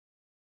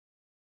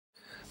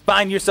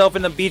Find yourself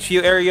in the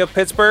Beachview area of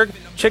Pittsburgh?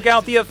 Check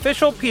out the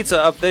official pizza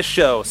of this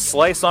show,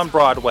 Slice on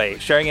Broadway,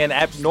 sharing an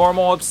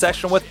abnormal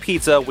obsession with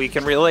pizza we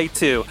can relate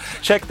to.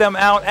 Check them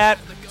out at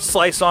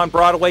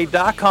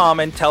sliceonbroadway.com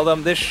and tell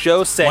them this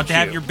show sent you. Want to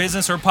have your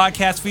business or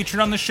podcast featured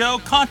on the show?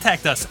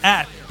 Contact us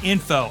at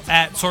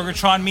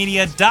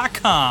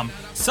info@sorgatronmedia.com.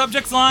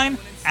 Subject line,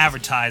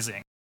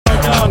 advertising.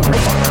 Hungry,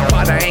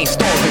 but I ain't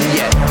starving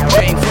yet.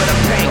 Chain for the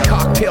pain,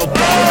 cocktail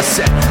bar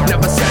set.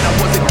 Never said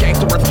I was a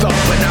gangster or thug,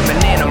 but I'm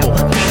an animal.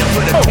 Feeding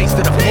for the taste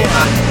of the fly.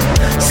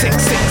 Sing.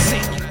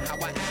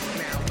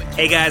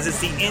 Hey guys, it's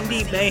the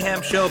Indie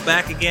Mayhem Show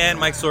back again.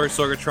 Mike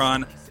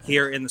Sorgatron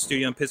here in the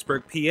studio in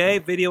Pittsburgh, PA.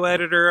 Video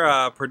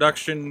editor,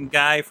 production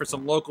guy for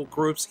some local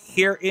groups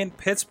here in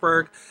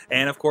Pittsburgh.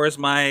 And of course,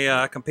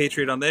 my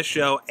compatriot on this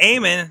show,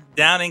 Eamon,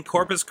 down in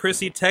Corpus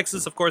Christi,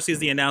 Texas. Of course, he's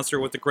the announcer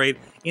with the great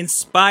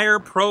Inspire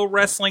Pro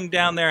Wrestling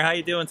down there. How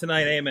you doing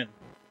tonight, Eamon?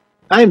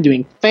 I am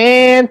doing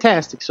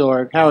fantastic,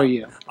 Sorg. How are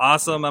you?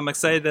 Awesome. I'm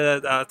excited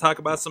to talk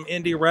about some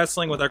indie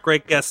wrestling with our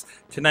great guest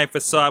tonight,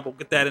 Facade. We'll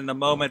get that in a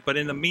moment. But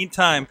in the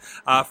meantime,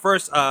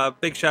 first,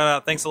 big shout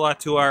out. Thanks a lot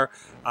to our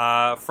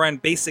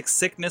friend Basic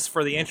Sickness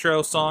for the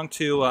intro song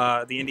to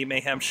the Indie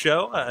Mayhem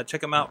Show. Check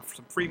them out for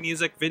some free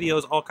music,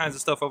 videos, all kinds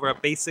of stuff over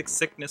at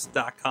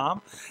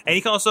basicsickness.com. And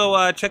you can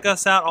also check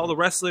us out, all the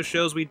wrestler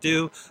shows we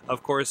do.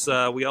 Of course,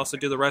 we also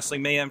do the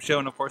Wrestling Mayhem Show,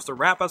 and of course the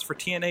wrap-ups for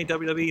TNA,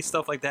 WWE,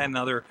 stuff like that, and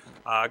other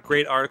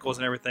great articles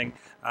and everything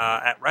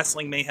at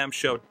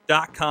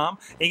WrestlingMayhemShow.com.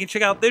 And you can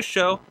check out this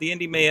show, the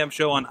Indie Mayhem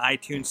Show, on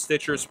iTunes,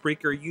 Stitcher,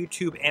 Spreaker,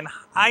 YouTube, and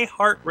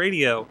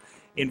iHeartRadio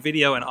in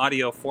video and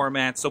audio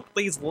format. So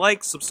please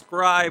like,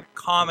 subscribe,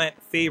 comment,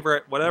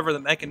 favorite, whatever the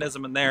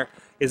mechanism in there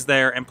is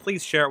there, and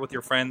please share it with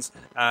your friends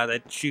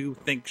that you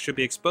think should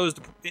be exposed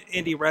to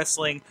indie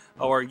wrestling,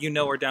 or you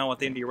know are down with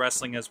indie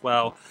wrestling as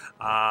well.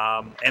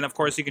 And of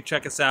course, you can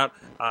check us out.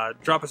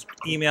 Drop us an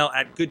email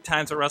at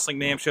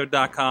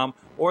goodtimes@wrestlingmayhemshow.com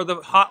or the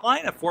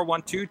hotline at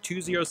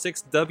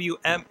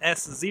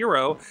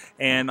 412-206-WMS0,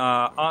 and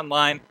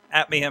online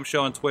at Mayhem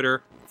Show on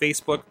Twitter,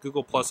 Facebook,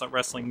 Google Plus on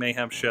Wrestling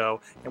Mayhem Show.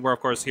 And we're, of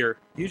course, here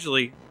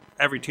usually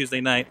every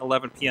Tuesday night,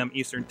 11 p.m.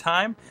 Eastern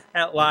Time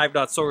at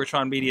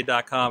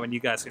live.sorgatronmedia.com, and you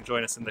guys can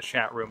join us in the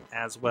chat room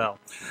as well.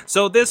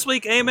 So this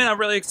week, Eamon, I'm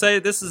really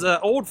excited. This is an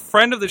old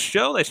friend of the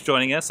show that's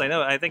joining us.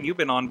 I think you've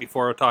been on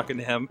before talking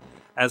to him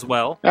as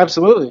well.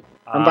 Absolutely.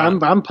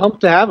 I'm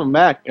pumped to have him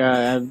back.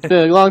 It's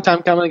been a long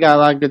time coming. Got a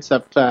lot of good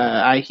stuff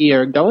I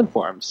hear going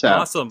for him. So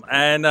awesome.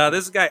 And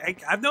this guy,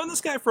 I've known this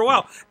guy for a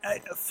while.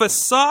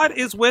 Facade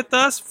is with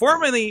us,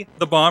 formerly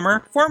the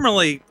Bomber,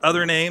 formerly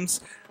other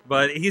names,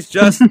 but he's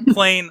just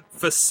plain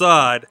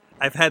Facade.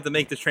 I've had to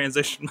make the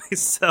transition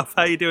myself.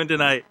 How you doing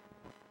tonight?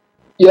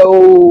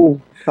 Yo,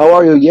 how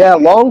are you? Yeah,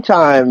 long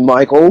time,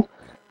 Michael.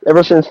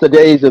 Ever since the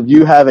days of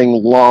you having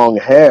long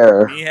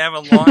hair. Me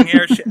having long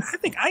hair. I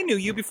think I knew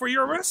you before you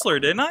were a wrestler,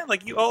 didn't I?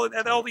 Like, you all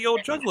had all the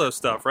old Juggalo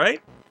stuff, right?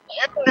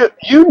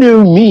 You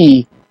knew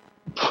me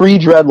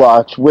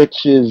pre-dreadlocks,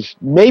 which is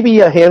maybe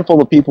a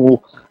handful of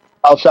people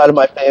outside of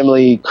my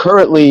family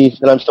currently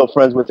that I'm still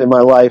friends with in my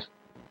life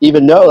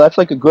even know. That's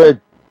like a good,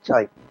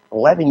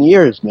 11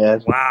 years,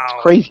 man. Wow. It's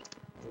crazy.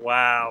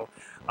 Wow.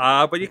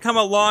 But you come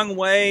a long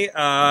way,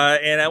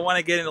 and I want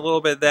to get into a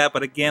little bit of that,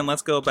 but again,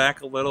 let's go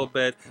back a little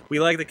bit. We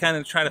like to kind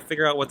of try to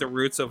figure out what the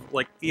roots of,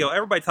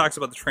 everybody talks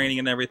about the training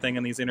and everything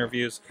in these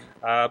interviews,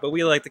 but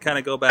we like to kind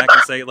of go back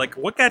and say,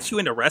 what got you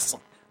into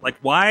wrestling? What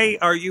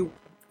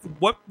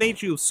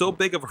made you so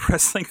big of a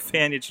wrestling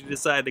fan that you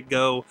decided to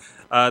go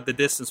the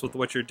distance with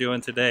what you're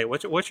doing today?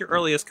 What's your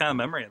earliest kind of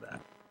memory of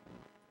that?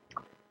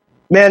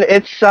 Man,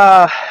 it's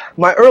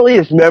my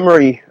earliest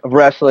memory of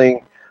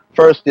wrestling,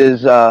 first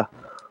is...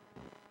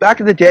 back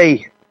in the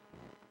day,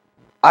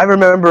 I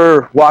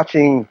remember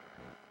watching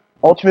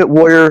Ultimate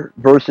Warrior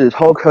versus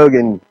Hulk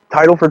Hogan,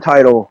 title for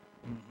title,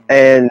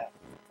 and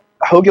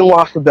Hogan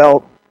lost the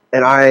belt,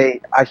 and I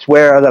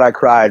swear that I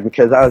cried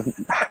because I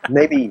was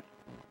maybe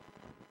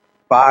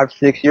 5,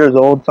 6 years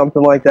old,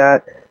 something like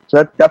that. So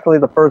that's definitely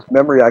the first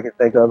memory I can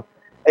think of.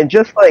 And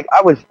just like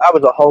I was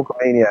a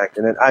Hulkamaniac,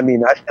 and I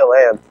still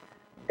am,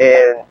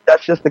 and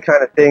that's just the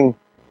kind of thing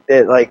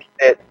that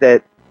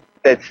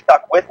that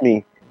stuck with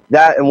me.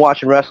 That and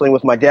watching wrestling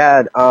with my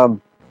dad.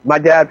 My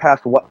dad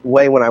passed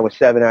away when I was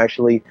 7,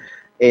 actually,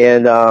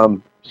 and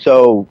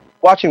so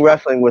watching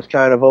wrestling was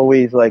kind of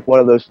always like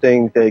one of those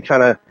things that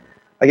kind of,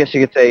 I guess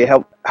you could say,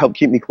 help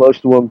keep me close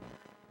to him.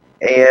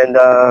 And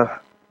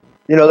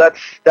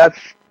that's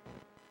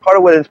part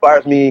of what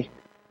inspires me,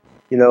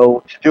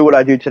 to do what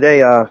I do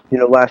today.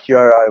 Last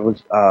year I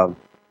was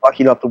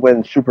lucky enough to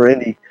win Super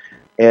Indy,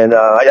 and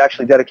I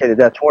actually dedicated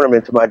that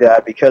tournament to my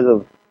dad because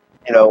of,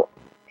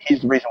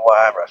 he's the reason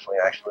why I'm wrestling,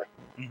 actually.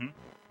 Mm-hmm.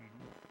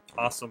 Mm-hmm.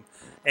 Awesome.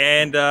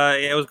 And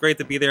it was great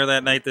to be there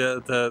that night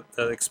to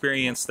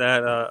experience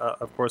that,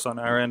 of course, on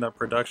our end of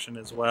production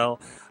as well.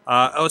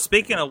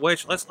 Speaking of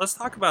which, let's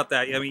talk about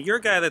that. I mean, you're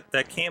a guy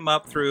that came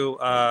up through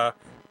the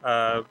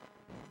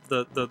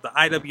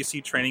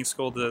IWC training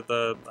school.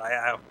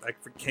 I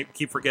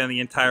keep forgetting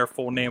the entire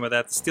full name of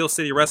that, the Steel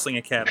City Wrestling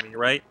Academy,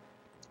 right?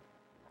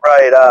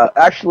 Right.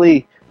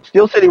 Actually,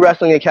 Steel City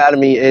Wrestling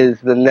Academy is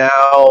the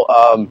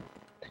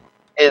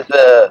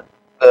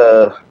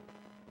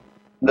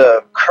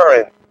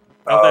current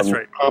That's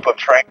right. group of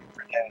trainers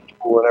in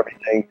school and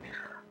everything.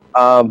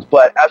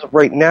 But as of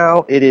right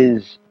now, it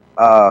is,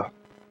 or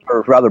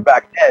rather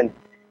back then,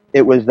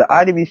 it was the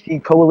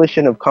IWC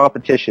Coalition of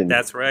Competition.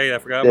 That's right. I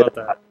forgot about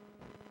that.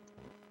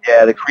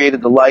 Yeah, they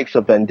created the likes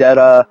of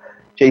Vendetta,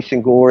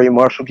 Jason Gory,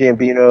 Marshall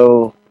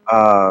Gambino,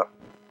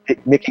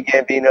 Mickey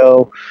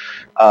Gambino,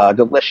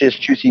 Delicious,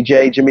 Juicy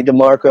J, Jimmy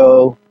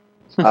DeMarco,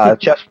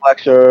 Chest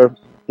Flexor,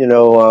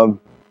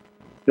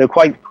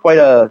 quite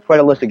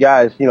a list of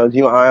guys,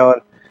 Zima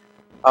Ion.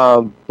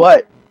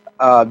 But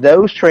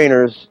those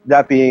trainers,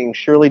 that being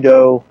Shirley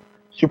Doe,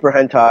 Super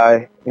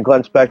Hentai, and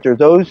Glenn Spector,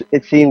 those,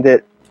 it seemed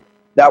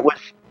that was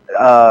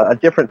a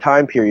different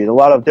time period. A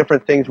lot of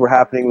different things were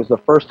happening. It was the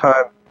first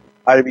time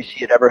IWC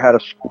had ever had a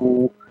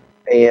school,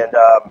 and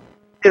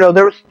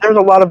there was a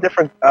lot of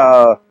different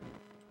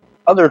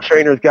other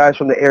trainers, guys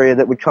from the area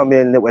that would come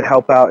in that would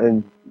help out,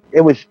 and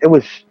it was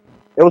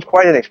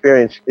quite an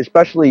experience.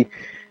 Especially,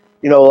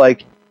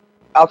 like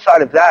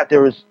outside of that,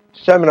 there was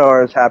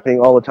seminars happening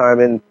all the time,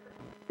 and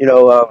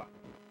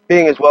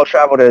being as well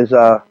traveled as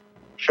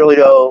Shirley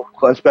Doe,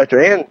 Glenn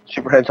Spector, and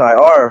Super Hentai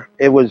are,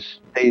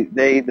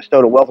 they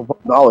bestowed a wealth of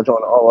knowledge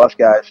on all us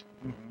guys.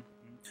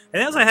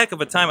 And that was a heck of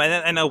a time.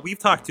 I know we've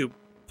talked to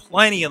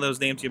plenty of those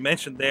names you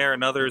mentioned there,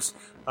 and others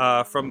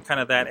from kind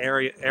of that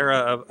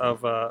era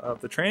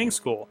of the training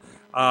school.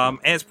 And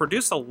it's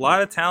produced a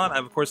lot of talent.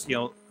 Of course,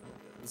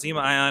 Zima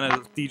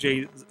Ion,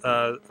 DJ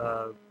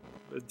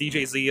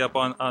Z up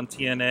on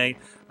TNA.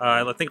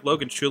 I think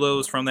Logan Chulo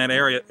is from that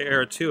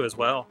era too, as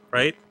well,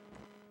 right?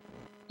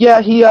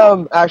 Yeah, he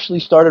actually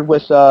started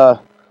with us,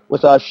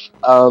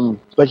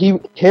 but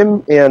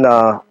him and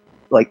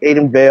like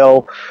Aiden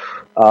Vale,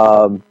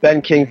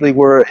 Ben Kingsley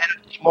were in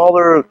a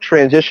smaller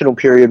transitional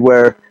period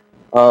where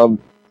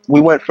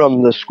we went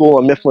from the school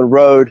on Mifflin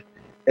Road,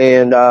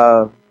 and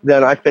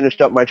then I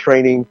finished up my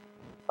training.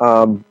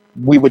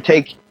 We would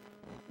take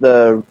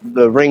the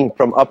ring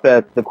from up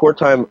at the Court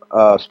Time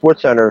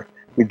Sports Center.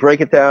 We'd break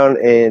it down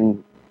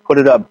and put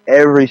it up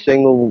every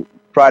single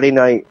Friday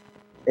night,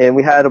 and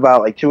we had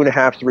about like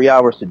 2.5, 3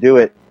 hours to do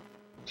it.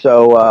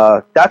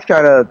 So that's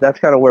kind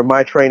of where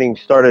my training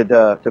started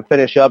to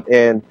finish up,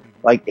 and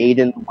like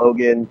Aiden,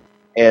 Logan,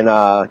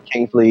 and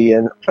Kingsley,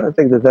 and I'm trying to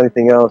think if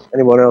there's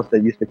anyone else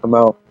that used to come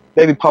out.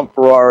 Maybe Pump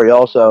Ferrari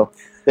also.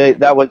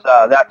 That was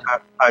that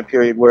time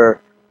period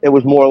where it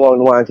was more along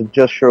the lines of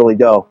just Shirley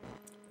Doe.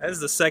 That is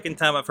the second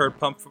time I've heard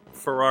Pump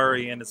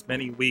Ferrari in as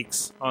many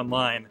weeks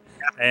online,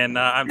 and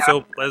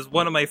so as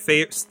one of my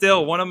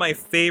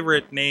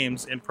favorite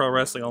names in pro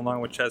wrestling,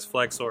 along with Chest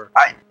Flexor.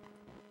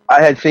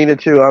 I had seen it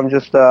too. I'm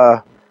just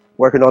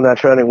working on that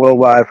training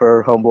worldwide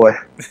for Homeboy.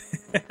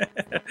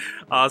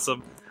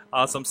 Awesome.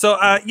 So,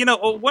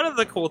 one of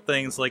the cool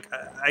things, like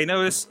I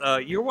noticed,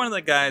 you're one of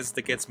the guys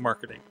that gets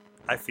marketing.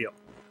 I feel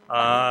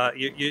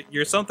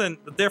you're something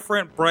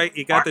different, bright.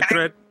 You got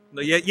marketing?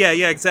 The dread.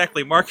 Yeah,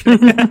 exactly. Marketing.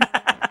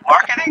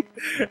 Marketing.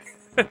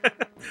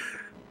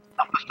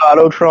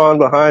 Autotron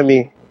behind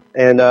me,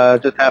 and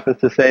just happens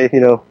to say,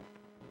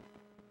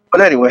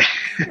 But anyway.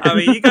 I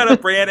mean, you got a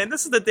brand, and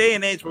this is the day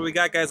and age where we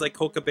got guys like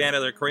Colt Cabana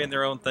that are creating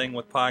their own thing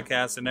with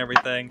podcasts and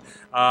everything.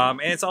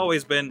 And it's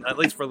always been, at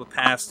least for the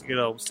past,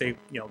 20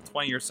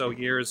 or so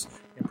years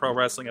in pro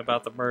wrestling,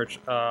 about the merch.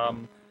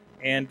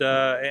 And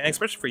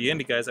especially for you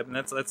indie guys, I mean,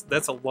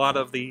 that's a lot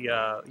of the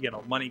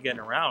money getting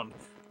around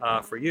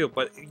for you.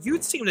 But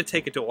you seem to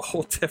take it to a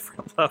whole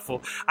different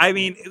level. I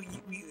mean,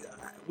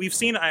 I've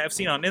seen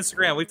on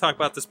Instagram, we've talked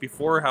about this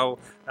before, how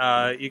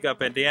you got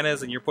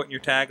bandanas and you're putting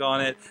your tag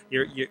on it.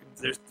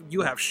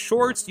 You have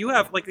shorts. You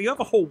have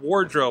a whole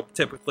wardrobe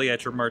typically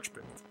at your merch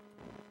booth.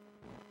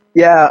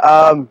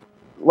 Yeah.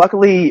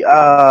 Luckily,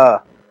 I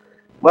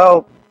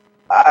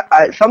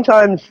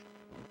sometimes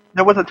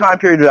there was a time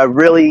period that I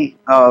really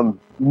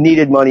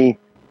needed money,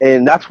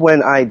 and that's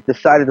when I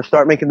decided to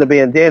start making the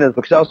bandanas,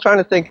 because I was trying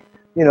to think,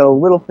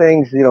 little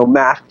things.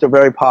 Masks are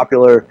very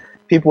popular.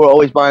 People were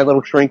always buying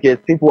little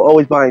trinkets. People were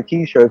always buying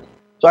T-shirts.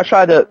 So I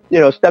tried to,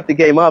 step the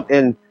game up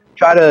and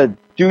try to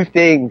do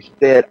things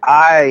that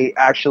I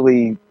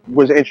actually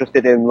was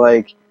interested in.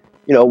 Like,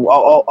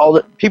 all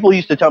the people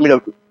used to tell me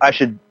I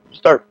should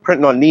start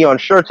printing on neon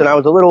shirts, and I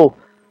was a little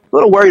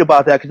worried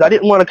about that, because I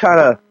didn't want to kind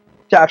of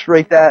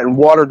saturate that and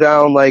water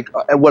down like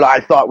what I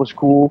thought was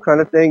cool kind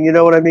of thing. You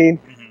know what I mean?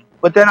 Mm-hmm.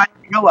 But then I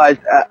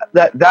realized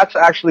that's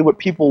actually what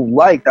people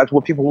like. That's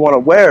what people want to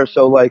wear.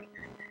 So like,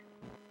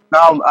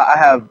 now I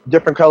have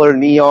different color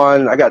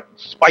neon. I got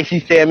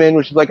spicy salmon,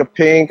 which is like a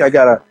pink. I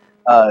got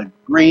a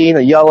green,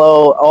 a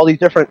yellow, all these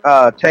different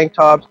tank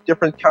tops,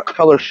 different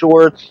color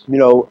shorts,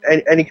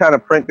 any kind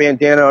of print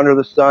bandana under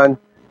the sun.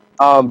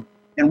 And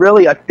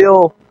really, I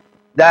feel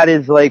that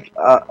is like,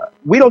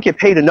 we don't get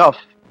paid enough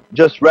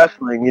just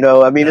wrestling.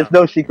 I mean, it's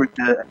no secret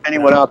to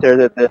anyone out there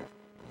that the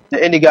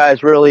indie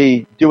guys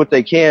really do what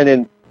they can.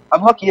 And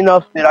I'm lucky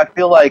enough that I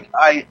feel like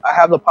I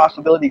have the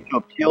possibility to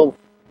appeal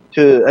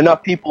to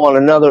enough people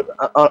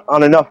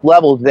on enough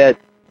levels that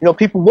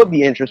people would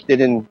be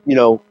interested in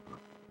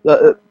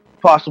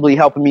possibly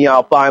helping me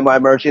out, buying my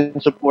merch,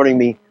 and supporting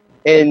me.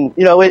 And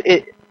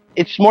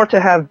it's smart to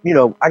have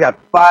I got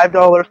 $5,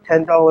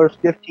 $10, $15,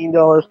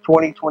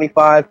 $20,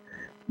 $25.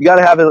 You got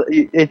to have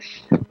it.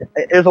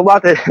 There's a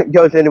lot that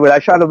goes into it. I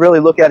try to really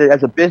look at it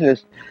as a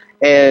business,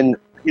 and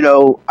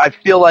I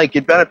feel like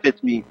it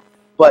benefits me.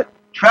 But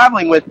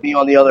traveling with me,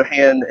 on the other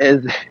hand,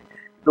 is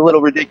a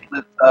little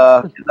ridiculous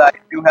because I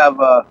do have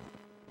a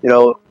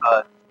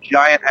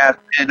giant ass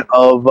bin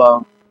of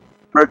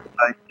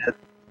merchandise that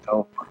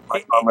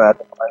my comrade.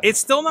 It's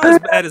still not as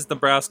bad as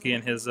Dombrowski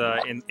and his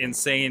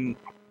insane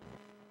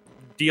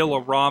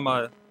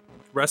Deal-O-Rama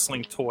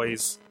wrestling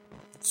toys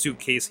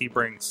suitcase he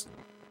brings.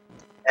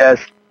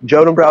 Yes,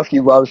 Joe Dombrowski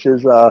loves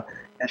his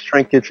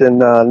trinkets and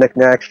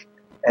knickknacks,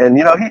 and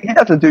he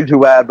doesn't do too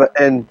bad.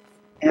 And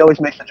he always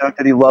makes the joke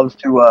that he loves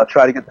to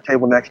try to get the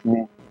table next to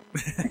me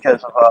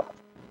because of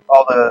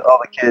all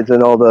the kids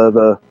and all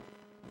the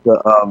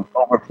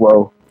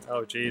overflow.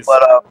 Oh, jeez.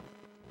 But I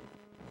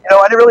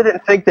really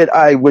didn't think that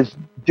I was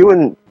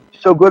doing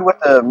so good with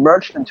the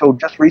merch until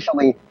just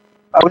recently.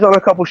 I was on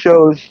a couple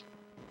shows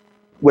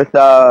with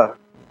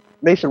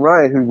Mason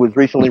Ryan, who was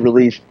recently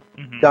released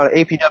down at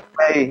APWA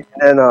and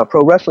then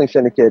Pro Wrestling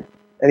Syndicate,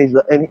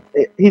 and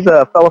he's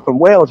a fellow from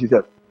Wales. He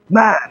said,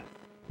 "Man,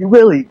 you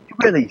really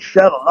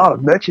sell a lot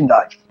of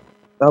merchandise."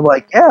 And I'm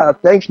like, "Yeah,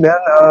 thanks, man."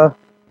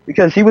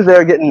 Because he was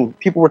there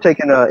people were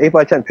taking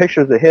 8x10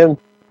 pictures of him,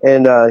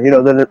 and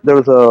then there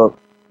was a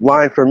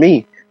line for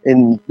me,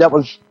 and that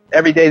was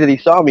every day that he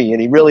saw me,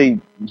 and he really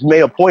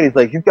made a point. He's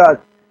like, "You've got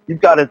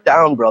it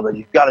down, brother.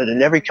 You've got it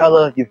in every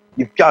color.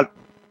 You've got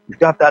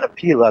that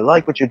appeal. I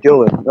like what you're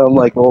doing." And I'm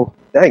like, "Well,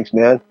 thanks,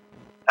 man."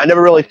 I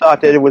never really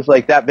thought that it was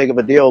like that big of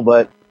a deal,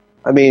 but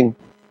I mean,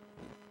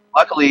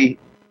 luckily,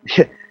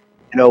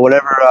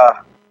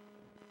 whenever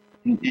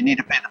you need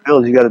to pay the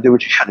bills, you got to do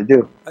what you got to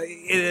do.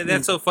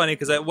 That's so funny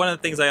because one of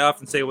the things I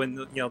often say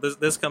when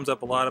this comes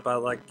up a lot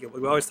about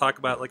we always talk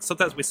about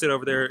sometimes we sit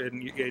over there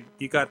and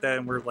you got that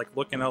and we're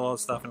looking at all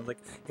this stuff and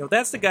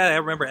that's the guy I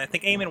remember. I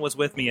think Eamon was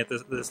with me at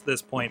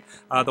this point.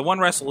 The One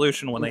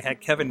Resolution when they had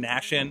Kevin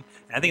Nash in.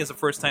 And I think it's the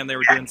first time they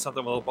were doing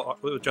something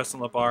with Justin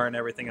LeBar and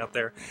everything up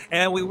there.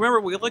 And we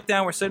looked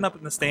down, we're sitting up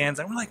in the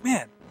stands and we're like,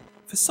 man,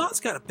 Fassad's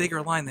got a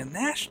bigger line than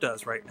Nash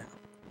does right now.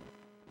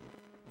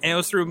 And it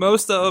was through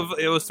most of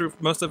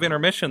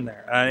intermission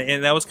there,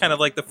 and that was kind of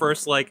the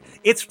first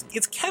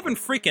it's Kevin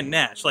freaking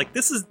Nash.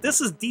 This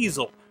is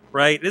Diesel,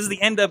 right? This is the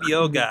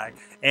NWO guy,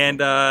 and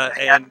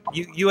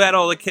you had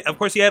all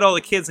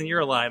the kids in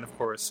your line, of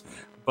course,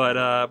 but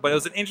it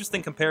was an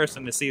interesting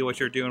comparison to see what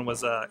you're doing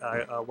was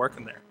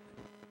working there.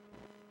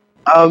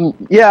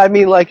 Yeah, I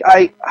mean,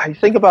 I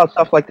think about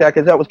stuff like that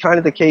because that was kind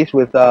of the case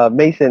with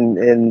Mason,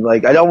 and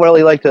I don't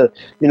really like to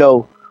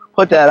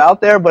put that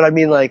out there, but I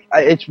mean,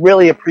 it's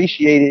really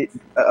appreciated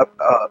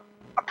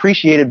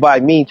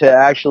by me to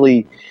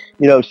actually,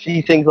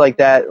 see things like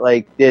that,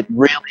 that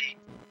really,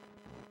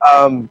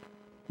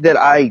 that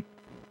I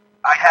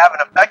have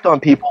an effect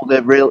on people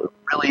that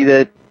really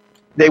that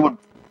they would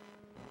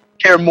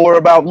care more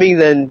about me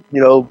than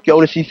go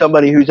to see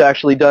somebody who's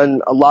actually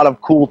done a lot of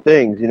cool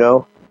things,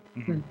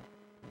 Mm-hmm.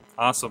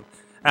 Awesome.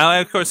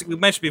 Of course, we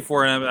mentioned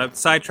before, and I've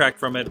sidetracked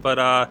from it,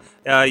 but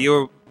you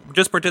were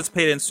just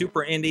participated in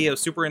Super Indy. It was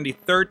Super Indy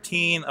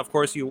 13. Of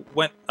course, you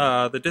went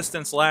the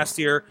distance last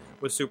year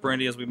with Super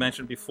Indy, as we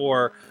mentioned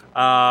before,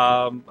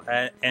 and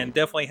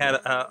definitely had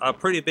a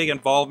pretty big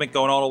involvement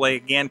going all the way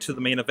again to the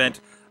main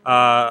event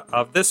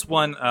of this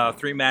one,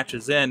 3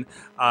 matches in.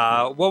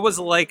 What was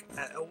it like?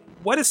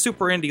 What is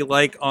Super Indy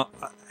like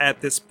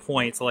at this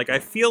point? So, I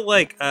feel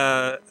like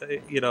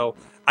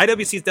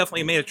IWC's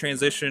definitely made a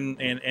transition,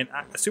 and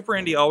Super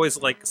Indy always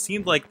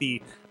seemed like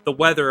the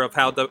weather of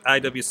how the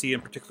IWC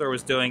in particular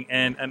was doing,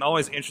 and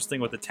always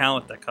interesting with the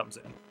talent that comes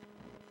in.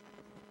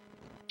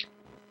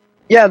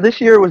 Yeah,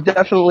 this year was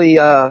definitely,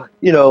 a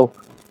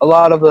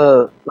lot of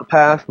the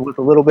past with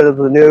a little bit of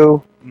the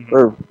new,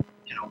 or, a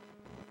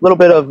little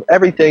bit of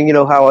everything,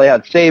 how I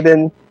had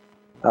Sabin,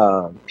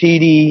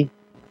 PD,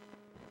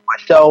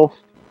 myself,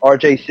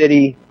 RJ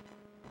City.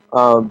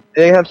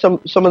 They have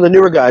some of the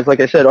newer guys, like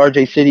I said,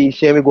 RJ City,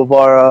 Sammy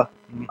Guevara,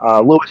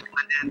 Lewis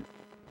Clinton,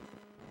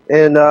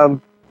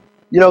 and,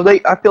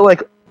 I feel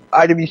like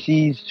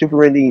IWC's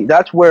Super Indy,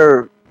 that's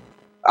where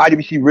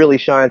IWC really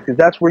shines, because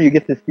that's where you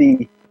get to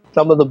see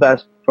some of the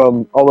best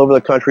from all over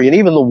the country and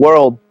even the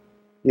world,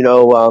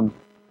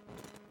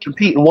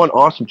 compete in one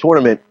awesome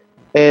tournament.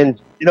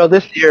 And,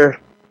 this year,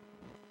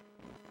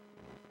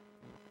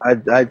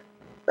 I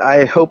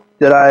hope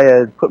that I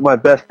had put my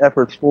best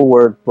efforts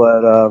forward,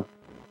 but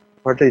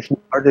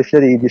RJ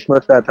City, you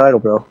smirched that title,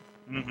 bro.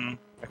 Mm-hmm.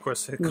 Of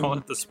course, they call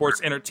it the Sports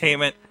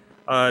Entertainment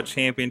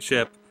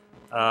Championship.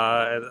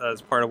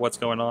 As part of what's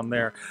going on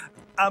there.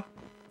 I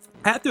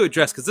have to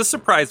address, because this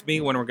surprised me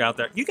when we got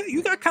there.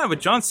 You got kind of a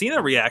John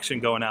Cena reaction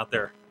going out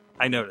there,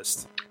 I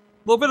noticed. A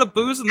little bit of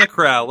booze in the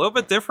crowd, a little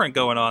bit different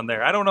going on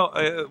there. I don't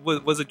know,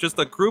 was it just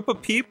a group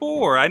of people,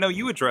 or I know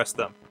you addressed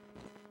them?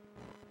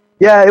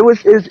 Yeah, it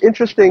was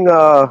interesting.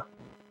 When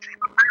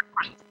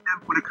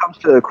it comes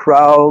to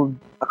crowd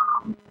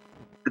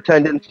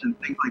attendance and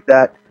things like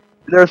that,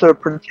 there's a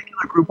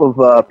particular group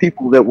of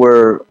people that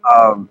were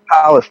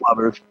Palace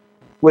lovers,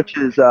 which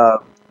is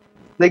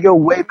they go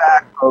way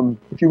back from.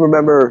 If you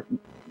remember,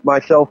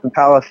 myself and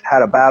Palace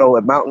had a battle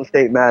at Mountain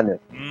State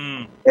Madness.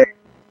 And there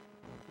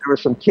were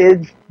some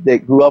kids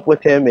that grew up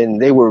with him,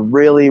 and they were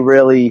really,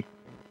 really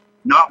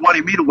not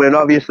wanting me to win,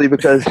 obviously,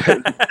 because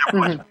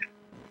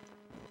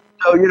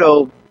so, you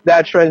know,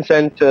 that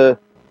transcends to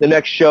the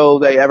next show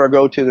they ever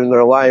go to in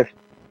their life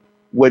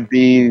would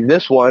be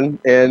this one,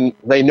 and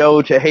they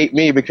know to hate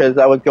me because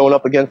I was going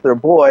up against their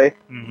boy.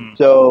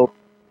 So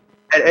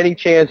at any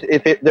chance,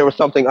 if there was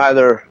something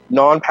either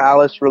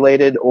non-Palace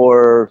related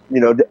or, you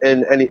know,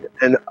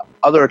 in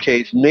other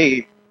case,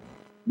 me,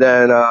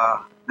 then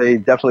they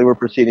definitely were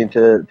proceeding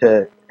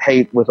to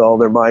hate with all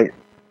their might.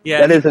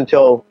 Yeah, that is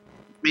until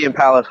me and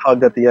Palace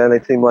hugged at the end.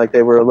 It seemed like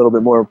they were a little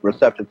bit more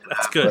receptive to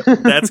That's that.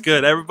 good. That's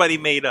good. Everybody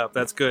made up.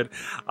 That's good.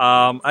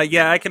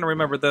 Yeah, I can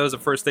remember those the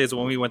first days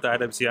when we went to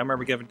IWC. I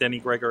remember giving Denny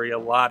Gregory a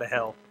lot of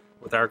hell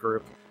with our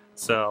group.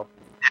 So,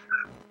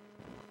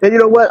 and you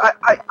know what?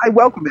 I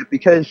welcome it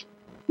because,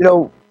 you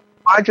know,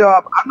 my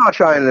job, I'm not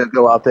trying to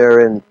go out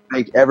there and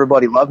make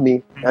everybody love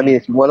me. I mean,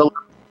 if you want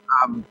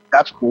to,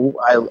 that's cool.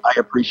 I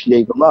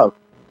appreciate the love.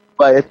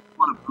 But if you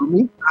want to boo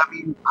me, I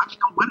mean, I'm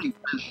still winning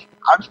because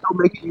I'm still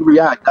making you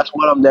react. That's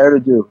what I'm there to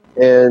do.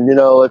 And, you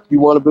know, if you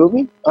want to boo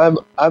me, I'm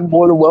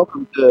more than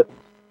welcome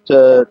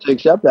to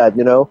accept that,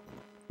 you know,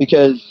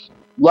 because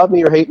love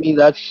me or hate me,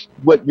 that's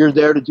what you're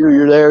there to do.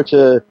 You're there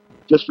to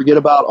just forget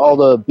about all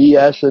the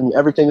BS and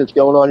everything that's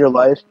going on in your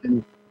life.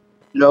 And,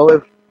 you know,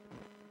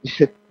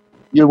 if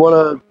you want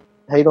to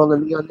hate on the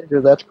Neon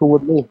Ninja, that's cool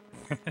with me.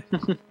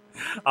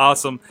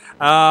 Awesome.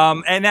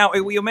 And now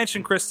you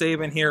mentioned Chris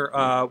Sabin here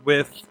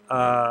with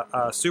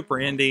Super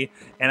Indy,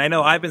 and I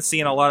know I've been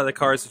seeing a lot of the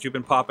cards that you've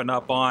been popping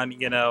up on,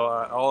 you know,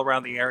 all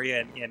around the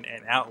area and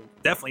out,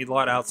 definitely a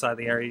lot outside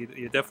the area.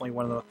 You're definitely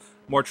one of the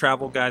more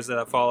travel guys that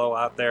I follow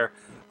out there.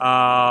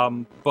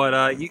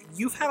 But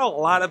you've had a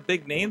lot of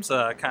big names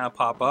kind of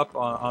pop up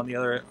on the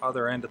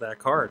other end of that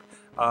card.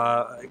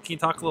 Can you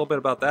talk a little bit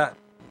about that?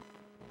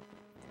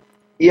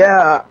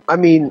 Yeah, I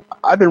mean,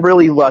 I've been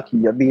really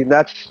lucky. I mean,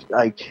 that's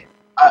like,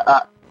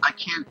 I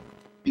can't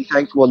be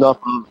thankful enough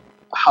of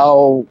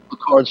how the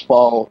cards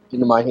fall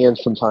into my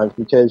hands sometimes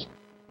because,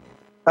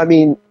 I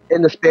mean,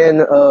 in the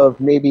span of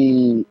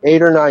maybe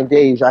 8 or 9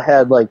 days, I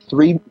had like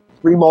three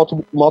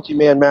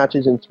multi-man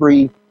matches and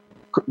 3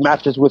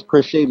 matches with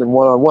Chris Sabin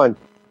one-on-one.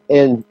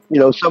 And, you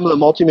know, some of the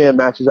multi-man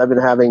matches I've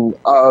been having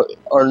are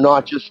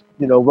not just,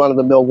 you know,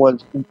 run-of-the-mill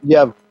ones. You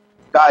have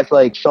guys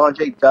like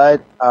Sanjay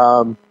Dutt,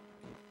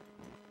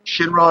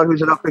 Shinron,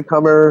 who's an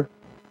up-and-comer.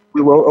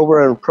 We were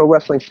over in Pro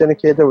Wrestling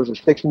Syndicate. There was a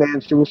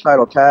 6-man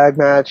suicidal tag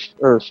match,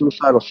 or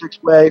suicidal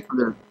 6-way for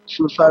their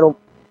suicidal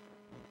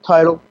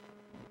title.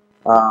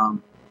 I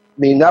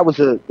mean, that was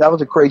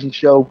a crazy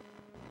show.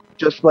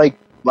 Just like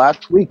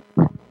last week,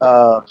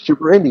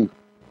 Super Indy,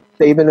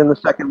 Sabin in the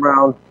second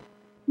round,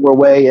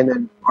 4-way, and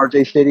then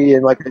RJ City,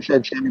 and like I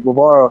said, Sammy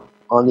Guevara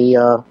on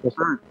the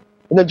third.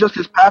 And then just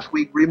this past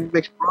week,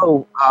 Remix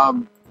Pro, I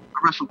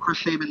wrestled Chris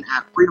Sabin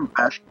at Freedom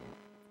Fest.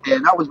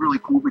 And that was really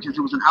cool because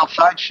it was an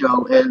outside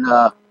show, and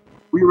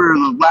we were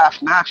in the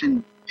last match,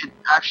 and it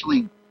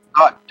actually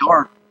got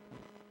dark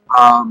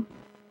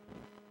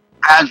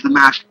as the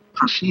match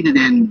proceeded,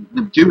 and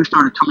the dew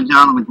started coming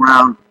down on the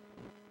ground,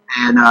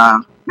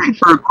 and made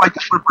for quite the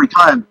slippery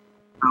time.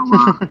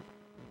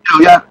 So,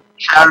 yeah,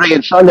 Saturday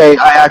and Sunday,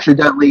 I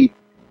accidentally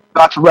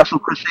got to wrestle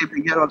Chris Sabin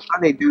again on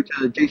Sunday due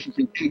to Jason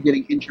Kincaid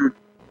getting injured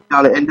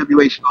down at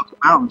NWA Smoky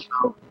Mountain.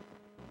 So,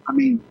 I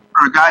mean,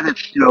 for a guy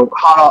that's, you know,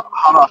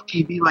 hot off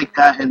TV like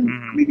that, and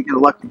for me to get a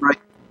lucky break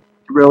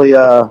to really,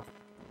 you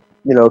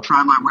know,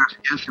 try my wares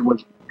against him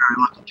was very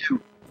lucky too.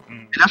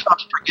 And that's not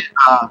to forget,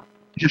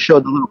 you just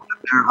showed the little clip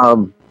there,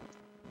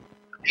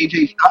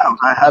 AJ Styles.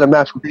 I had a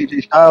match with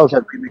AJ Styles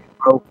at Remix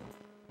Pro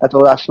at the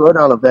last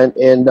Throwdown event,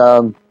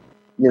 and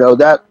you know,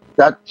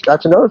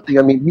 that's another thing.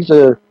 I mean, he's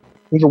a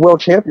world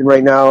champion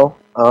right now,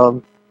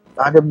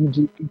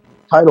 IWGP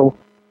title.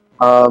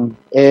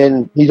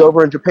 And he's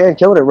over in Japan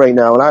killing it right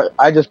now. And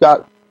I just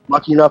got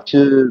lucky enough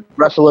to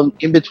wrestle him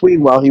in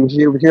between while he was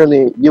over here in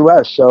the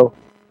U.S. So,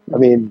 I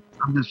mean,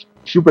 I'm just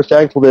super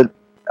thankful that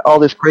all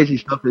this crazy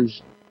stuff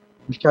is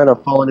kind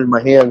of falling in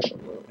my hands.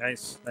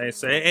 Nice.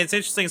 It's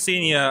interesting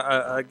seeing you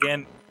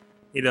again,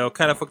 you know,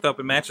 kind of hooked up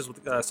in matches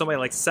with somebody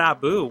like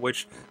Sabu,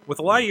 which with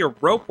a lot of your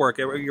rope work,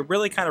 you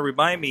really kind of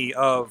remind me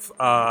of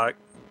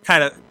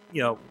kind of,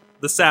 you know,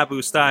 the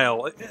Sabu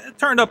style. It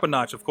turned up a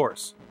notch, of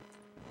course.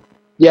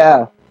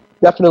 Yeah,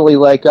 definitely.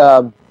 Like,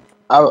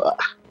 another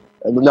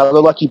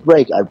lucky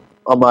break.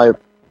 On my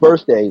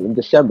birthday in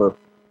December,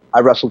 I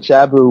wrestled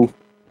Sabu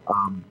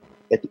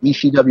at the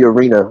ECW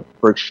Arena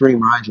for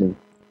Extreme Rising.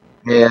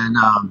 And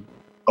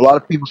a lot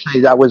of people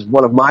say that was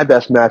one of my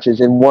best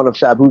matches and one of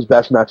Sabu's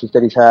best matches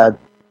that he's had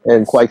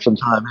in quite some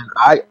time. And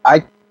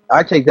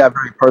I take that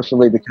very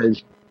personally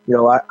because, you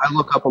know, I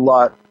look up a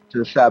lot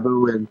to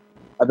Sabu, and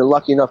I've been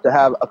lucky enough to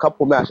have a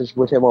couple matches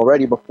with him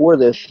already before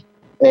this,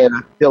 and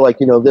I feel like,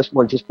 this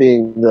one just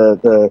being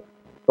the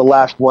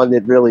last one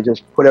that really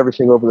just put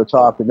everything over the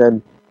top, and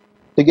then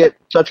to get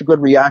such a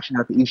good reaction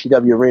at the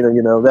ECW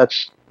arena,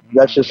 that's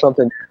just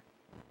something,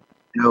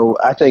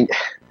 I think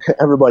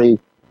everybody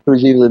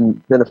who's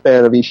even been a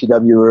fan of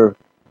ECW or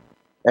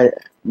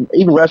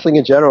even wrestling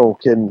in general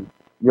can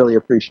really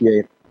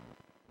appreciate.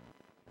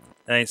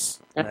 Nice.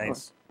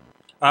 He's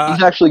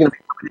actually going to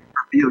be coming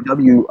in for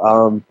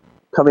BOW,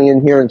 coming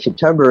in here in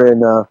September,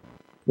 and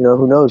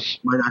who knows,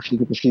 might actually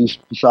get to see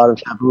Facade and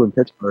Sabu in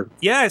Pittsburgh.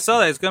 Yeah, I saw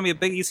that. It's going to be a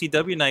big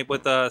ECW night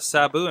with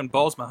Sabu and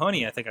Balls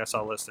Mahoney, I think I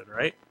saw listed,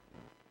 right?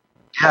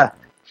 Yeah,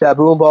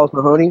 Sabu and Balls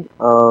Mahoney.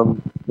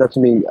 That's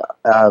me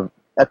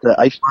at the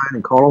Ice Line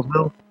in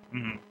Connellsville.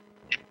 Mm-hmm.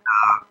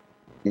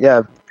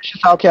 Yeah, it's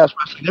just Outcast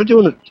Wrestling. They're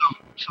doing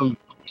some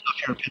stuff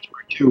here in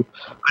Pittsburgh too.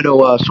 I know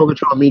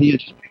Sorgatron Media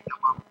just picked them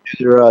up to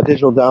their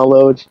digital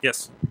downloads.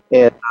 Yes.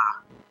 And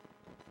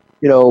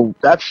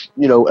that's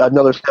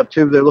another step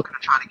too. They're looking to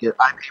try to get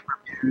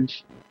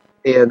iPay-per-views,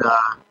 and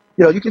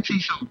you can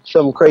see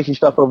some crazy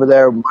stuff over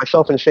there.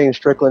 Myself and Shane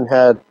Strickland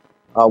had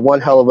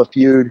one hell of a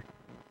feud,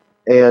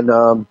 and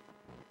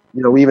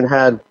we even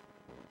had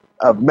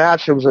a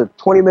match. It was a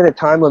 20-minute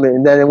time limit,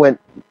 and then it went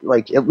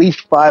like at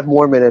least 5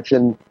 more minutes,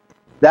 and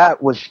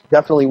that was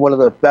definitely one of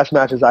the best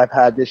matches I've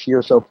had this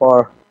year so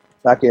far,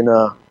 back in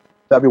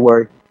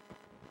February.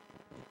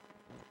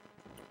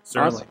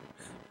 Certainly.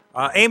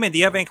 Awesome. Eamon, do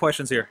you have any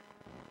questions here?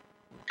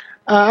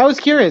 I was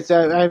curious.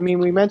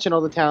 We mentioned all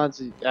the talents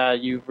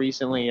you've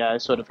recently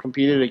sort of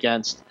competed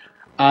against.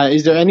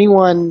 Is there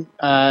anyone,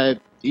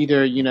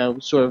 either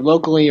sort of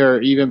locally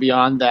or even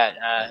beyond that,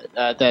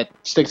 that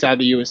sticks out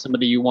to you as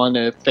somebody you want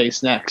to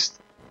face next?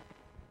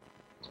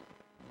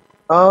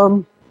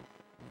 I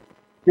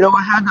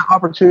had the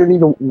opportunity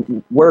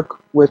to work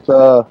with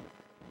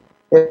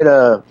in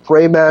a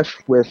fray match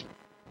with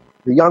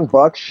the Young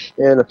Bucks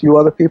and a few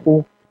other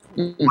people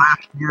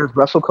last year's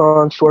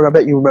WrestleCon. Sort of, I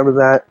bet you remember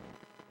that.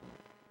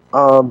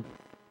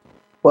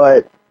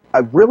 But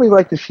I'd really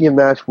like to see a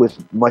match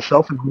with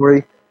myself and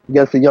Glory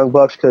against the Young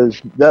Bucks,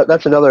 because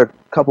that's another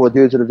couple of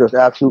dudes that are just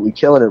absolutely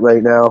killing it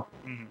right now.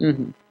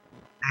 Mm-hmm.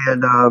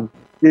 And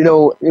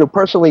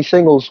personally,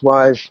 singles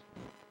wise,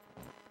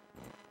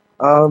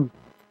 I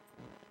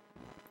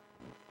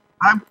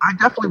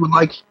definitely would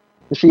like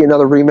to see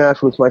another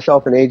rematch with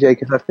myself and AJ,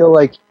 because I feel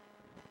like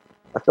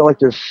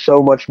there's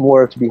so much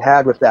more to be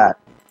had with that.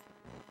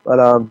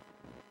 But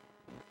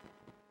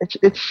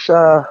it's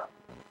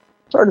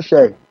hard to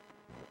say.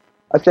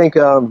 I think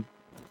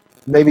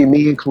maybe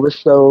me and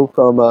Callisto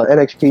from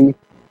NXT,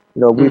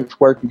 we've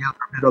worked together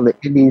a bit on the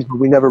Indies, but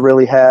we never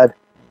really had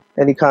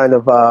any kind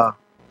of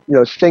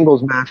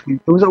singles match.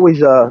 It was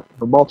always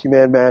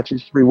multi-man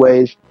matches, 3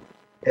 ways,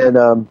 and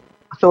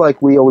I feel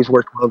like we always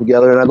worked well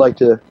together, and I'd like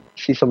to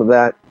see some of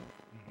that.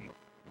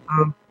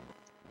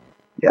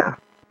 Yeah.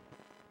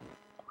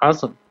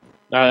 Awesome.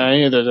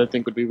 Any of those I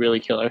think would be really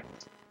killer.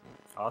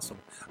 Awesome.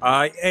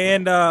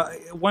 And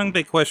one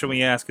big question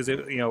we ask is,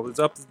 it's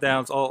ups and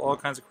downs, all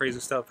kinds of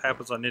crazy stuff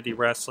happens on indie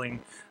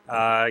wrestling.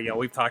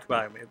 We've talked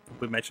about,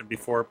 we mentioned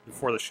before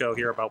the show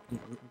here about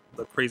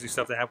the crazy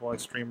stuff that happened on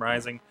Extreme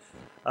Rising.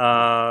 In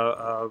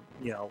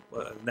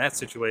that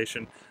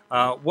situation.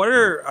 What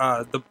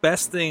is the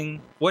best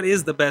thing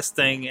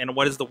and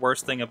what is the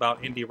worst thing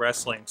about indie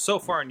wrestling so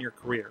far in your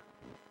career?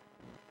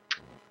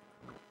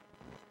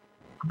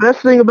 The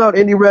best thing about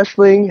indie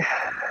wrestling,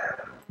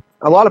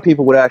 a lot of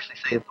people would actually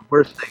say that the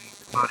worst thing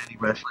about indie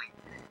wrestling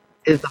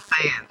is the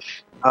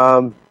fans.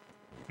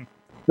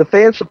 The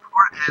fan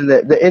support and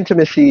the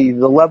intimacy,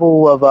 the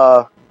level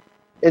of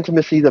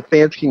intimacy the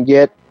fans can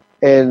get,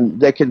 and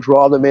that can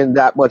draw them in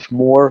that much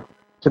more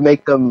to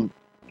make them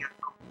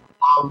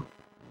love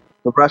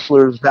the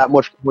wrestlers that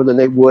much more than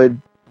they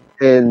would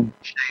in,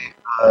 say,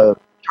 terms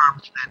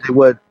that they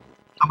would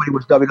somebody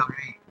was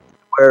WWE,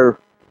 where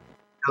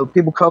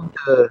people come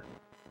to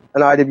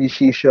an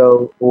IWC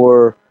show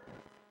or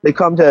they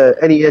come to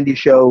any indie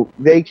show,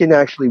 they can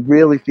actually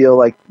really feel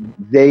like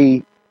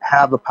they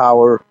have the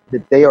power,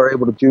 that they are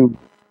able to do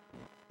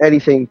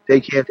anything they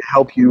can to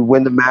help you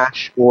win the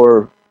match,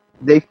 or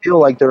they feel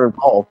like they're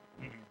involved.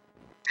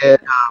 And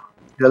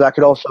that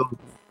could also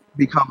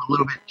become a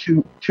little bit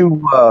too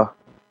much,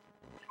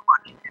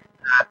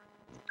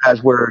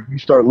 as where you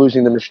start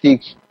losing the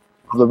mystique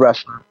of the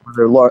wrestler, where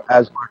they're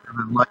as larger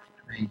than life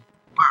as they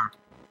were.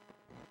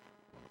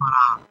 But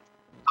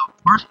the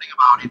worst thing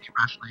about indie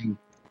wrestling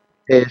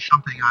is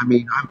something,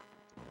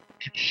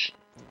 it's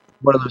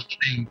one of those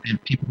things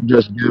that people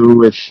just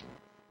do.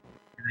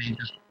 They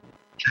just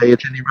say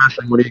it's indie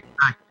wrestling. What do you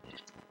expect?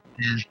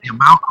 Is the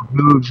amount of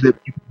moves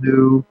that people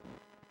do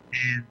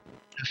and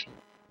just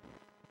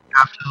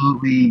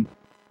absolutely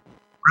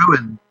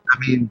ruined.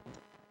 You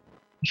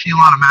see a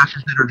lot of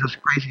matches that are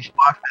just crazy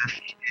spot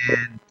fests,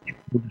 and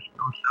people just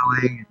go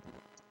selling and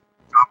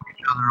dropping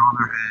each other on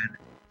their head.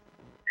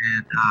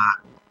 And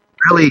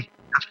really,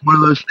 that's one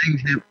of those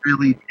things that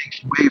really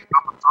takes away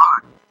from the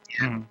product.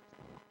 And,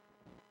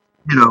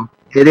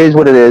 it is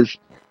what it is.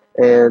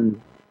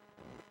 And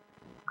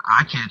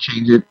I can't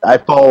change it. I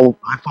fall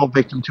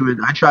victim to it.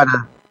 I try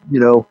to,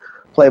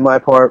 play my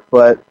part,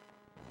 but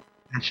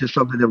it's just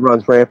something that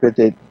runs rampant.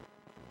 It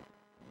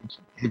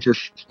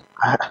just,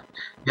 I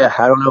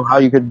don't know how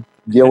you could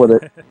deal with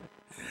it.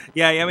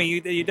 Yeah, I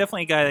mean, you're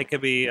definitely a guy that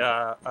could be.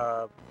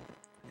 I've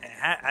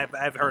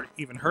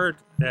heard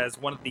as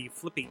one of the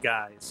flippy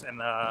guys, and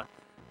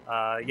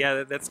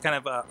that's kind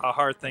of a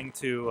hard thing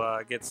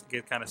to get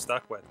kind of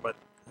stuck with. But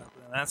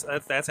that's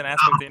an aspect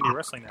of indie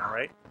wrestling now,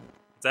 right?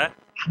 Is that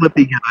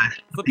flippy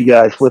guys?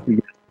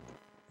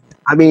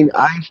 I mean,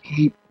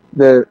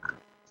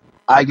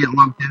 I get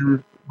lumped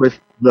in with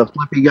the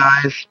flippy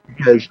guys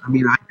because I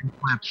do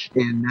flips,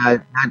 and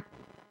that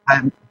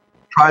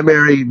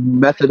primary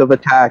method of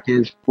attack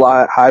is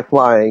high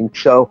flying.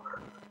 So,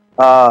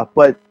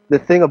 but the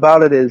thing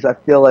about it is, I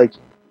feel like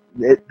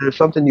there's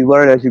something you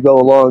learn as you go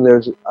along.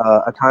 There's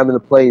a time and a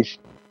place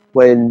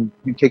when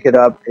you kick it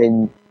up,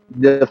 and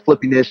the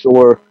flippiness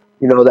or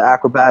the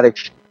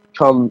acrobatics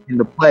come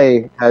into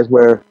play, as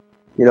where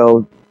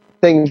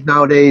things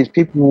nowadays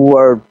people who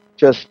are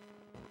just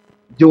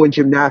doing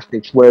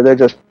gymnastics where they're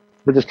just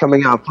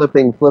coming out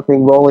flipping,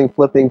 rolling,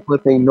 flipping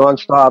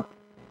nonstop,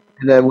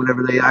 and then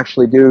whenever they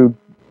actually do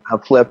a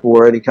flip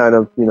or any kind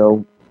of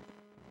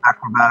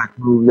acrobatic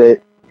move,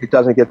 that it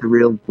doesn't get the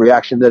real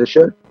reaction that it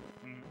should.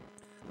 I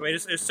mean,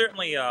 there's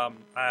certainly, and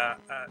I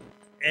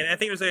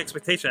think there's an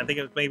expectation. I think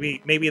it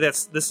maybe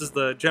this is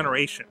the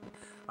generation,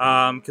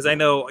 because I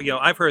know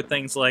I've heard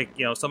things like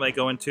somebody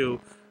go into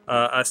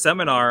a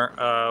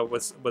seminar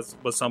with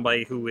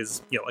somebody who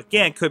is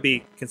again could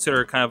be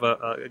considered kind of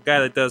a guy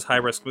that does high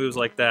risk moves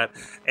like that,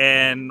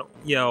 and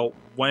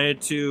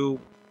wanted to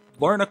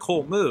learn a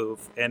cool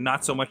move and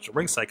not so much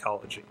ring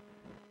psychology.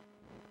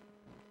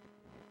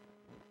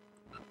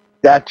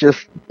 That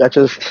just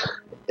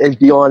is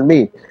beyond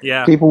me.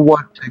 Yeah. People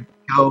want to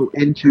go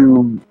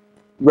into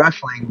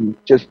wrestling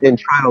just in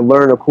trying to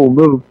learn a cool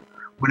move,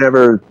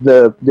 whenever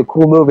the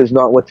cool move is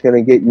not what's going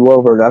to get you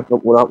over, not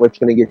what's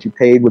going to get you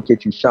paid, what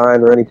get you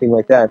signed, or anything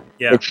like that.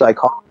 Yeah. It's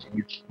psychology.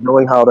 It's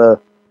knowing how to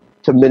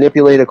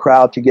manipulate a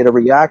crowd to get a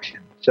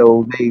reaction,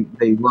 so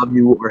they love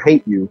you or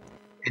hate you.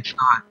 It's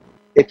not,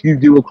 if you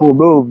do a cool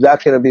move,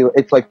 that's going to be,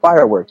 it's like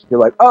fireworks. You're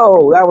like,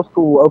 oh, that was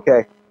cool,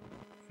 okay.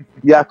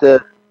 You have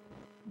to,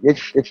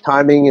 it's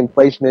timing and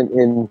placement,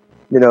 and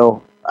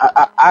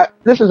I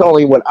this is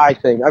only what I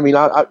think. I mean,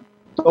 I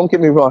don't get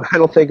me wrong. I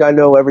don't think I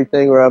know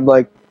everything, or I'm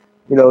like,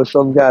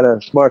 some kind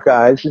of smart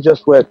guy. This is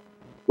just what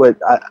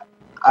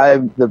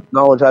the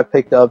knowledge I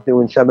picked up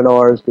doing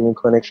seminars, doing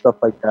clinics, stuff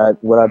like that.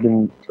 What I've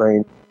been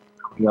trained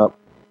coming up.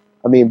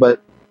 I mean,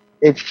 but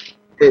that's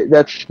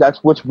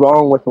what's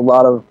wrong with a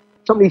lot of.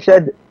 Somebody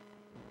said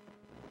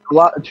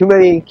too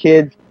many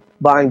kids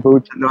buying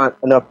boots and not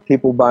enough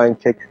people buying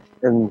tickets,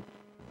 and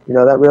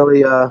that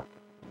really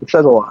it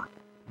says a lot.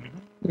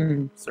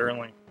 Mm-hmm.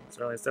 Certainly, it's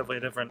definitely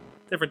a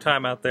different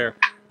time out there.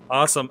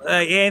 Awesome.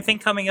 Anything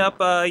coming up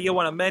you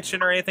want to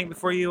mention or anything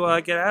before you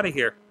get out of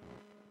here?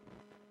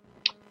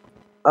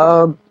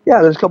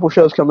 There's a couple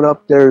shows coming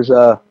up. There's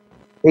APWA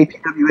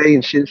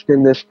in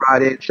Shinston this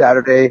Friday and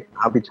Saturday.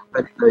 I'll be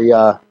defending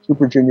the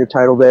Super Junior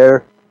title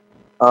there.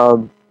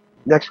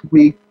 Next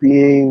week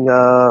being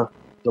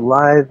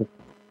July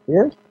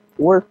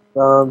 4th.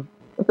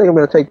 I think I'm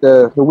going to take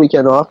the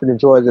weekend off and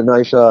enjoy the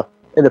nice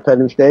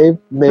Independence Day.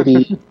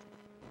 Maybe,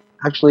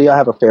 actually, I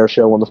have a fair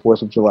show on the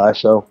 4th of July,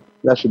 so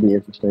that should be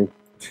interesting.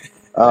 It's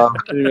fun.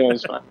 I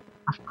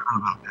forgot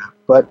about that.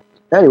 But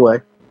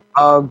anyway,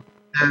 and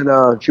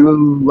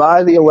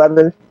July the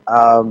 11th,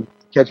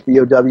 catch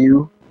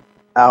BOW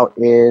out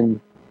in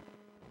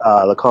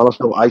the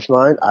Connellsville Ice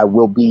Line. I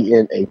will be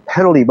in a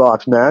penalty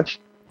box match,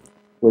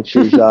 which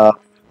is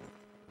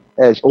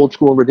as old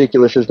school and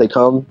ridiculous as they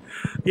come.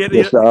 Yeah,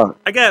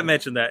 I gotta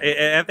mention that.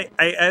 I think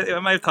I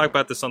might have talked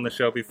about this on the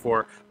show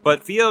before,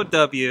 but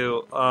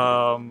VOW,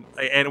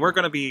 and we're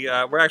gonna be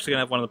we're actually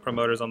gonna have one of the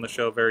promoters on the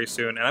show very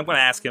soon, and I'm gonna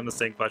ask him the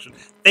same question.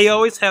 They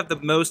always have the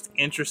most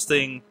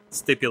interesting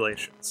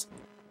stipulations.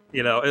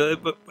 They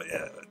love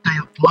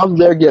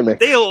their gimmicks.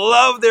 They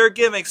love their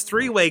gimmicks.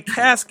 3-way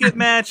casket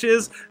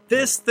matches.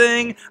 This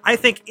thing, I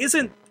think,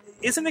 isn't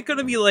it going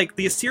to be like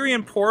the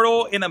Assyrian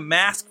Portal in a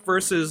mask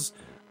versus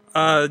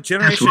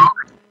Generation,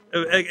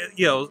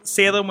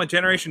 Salem with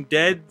Generation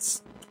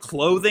Dead's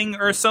clothing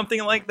or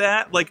something like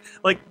that? Like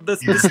the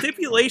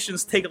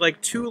stipulations take like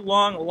 2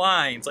 long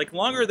lines, like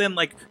longer than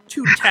like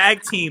 2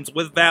 tag teams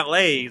with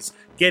valets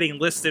getting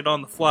listed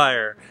on the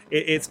flyer.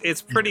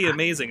 It's pretty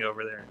amazing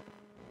over there.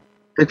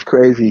 It's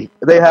crazy.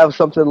 They have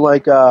something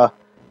like the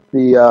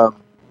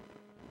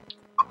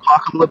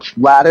Apocalypse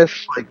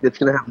lattice, like it's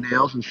going to have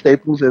nails and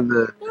staples in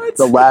the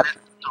lattice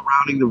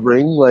surrounding the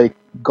ring, like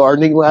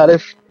gardening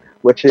lattice,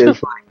 which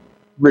is like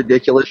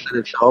ridiculous in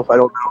itself. I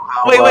don't know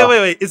how.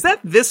 Wait! Is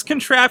that this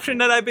contraption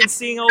that I've been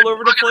seeing all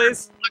over the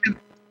place?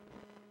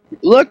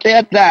 Look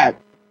at that!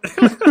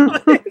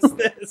 What is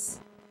this?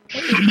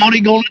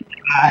 Somebody gonna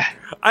die.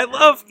 I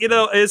love, at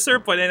a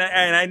certain point,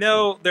 and I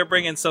know they're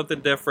bringing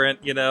something different,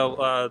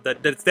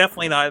 that's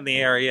definitely not in the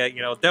area,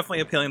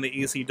 definitely appealing to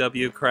the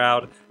ECW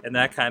crowd and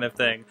that kind of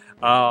thing.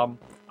 But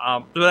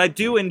I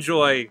do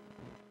enjoy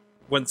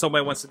when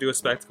somebody wants to do a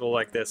spectacle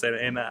like this,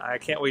 and I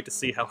can't wait to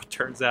see how it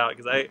turns out,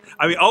 because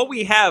I mean, all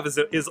we have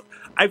is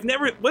I've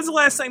never. When's the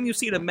last time you've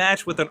seen a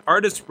match with an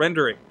artist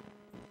rendering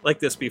like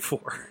this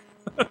before?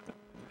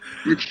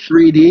 It's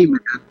 3D, man.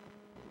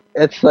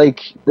 It's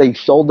like they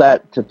sold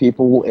that to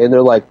people, and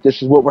they're like,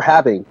 "This is what we're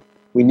having.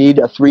 We need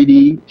a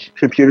 3D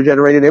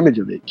computer-generated image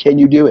of it. Can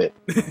you do it?"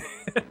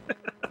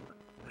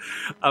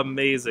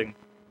 Amazing.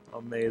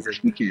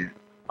 We can.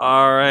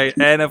 All right,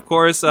 and of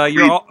course,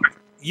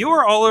 you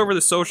are all over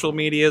the social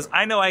medias.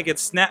 I know I get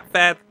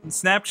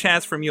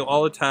Snapchats from you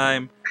all the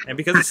time, and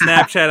because of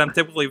Snapchat, I'm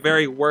typically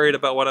very worried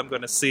about what I'm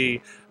going to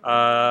see.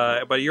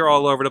 But you're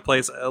all over the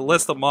place.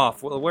 List them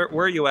off. Where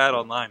are you at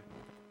online?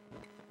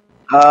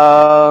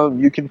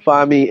 You can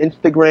find me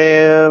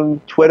Instagram,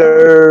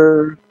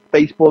 Twitter,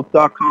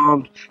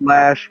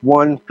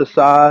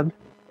 Facebook.com/OneFacade,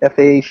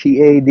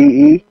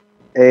 FACADE,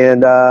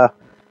 and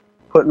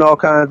putting all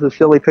kinds of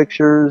silly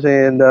pictures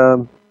and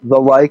the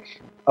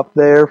like up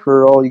there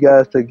for all you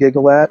guys to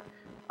giggle at.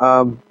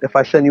 If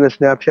I send you a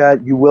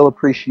Snapchat, you will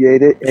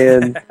appreciate it,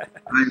 and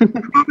I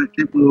promise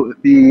it will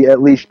be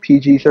at least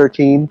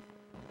PG-13.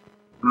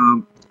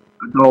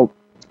 Adult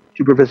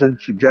supervision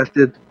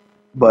suggested,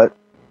 but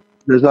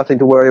there's nothing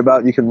to worry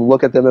about. You can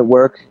look at them at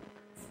work,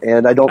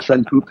 and I don't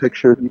send poop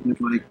pictures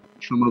like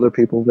some other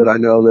people that I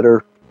know that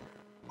are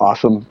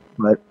awesome,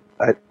 but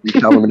I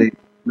shall remain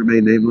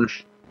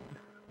nameless.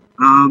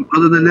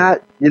 Other than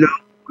that,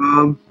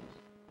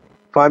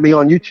 find me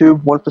on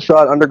YouTube, One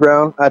Facade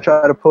Underground. I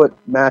try to put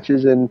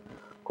matches and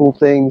cool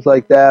things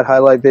like that,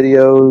 highlight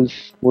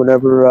videos,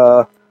 whenever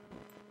I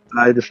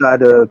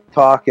decide to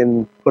talk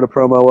and put a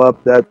promo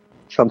up. That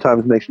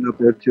sometimes makes it up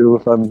there too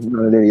if I'm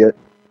not an idiot.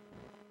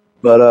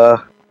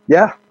 But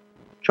yeah,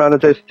 trying to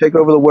just take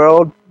over the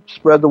world,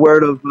 spread the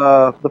word of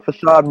the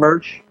Facade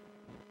merch,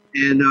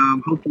 and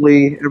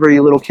hopefully every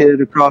little kid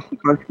across the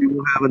country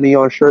will have a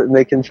neon shirt and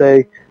they can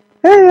say,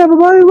 "Hey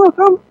everybody, look,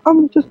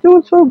 I'm just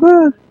doing so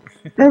good.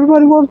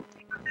 Everybody wants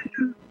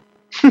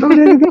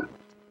to."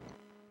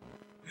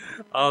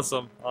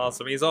 Awesome.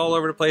 He's all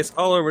over the place,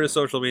 all over the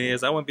social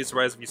medias. I wouldn't be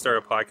surprised if you start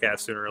a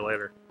podcast sooner or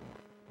later.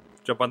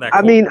 Jump on that.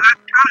 I mean,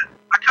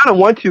 I kind of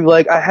want to.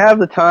 Like, I have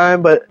the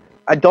time, but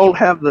I don't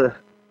have the.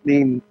 I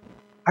mean,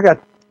 I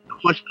got so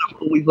much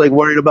stuff I'm always like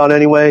worried about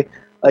anyway.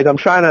 Like, I'm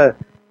trying to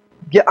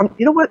get.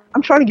 You know what?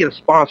 I'm trying to get a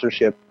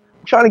sponsorship.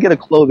 I'm trying to get a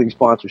clothing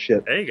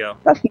sponsorship. There you go.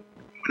 That's what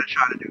I'm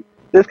trying to do.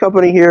 This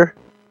company here,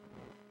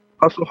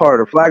 Hustle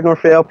Harder, Flag Nor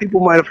Fail.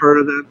 People might have heard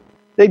of them.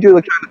 They do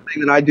the kind of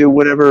thing that I do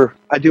whenever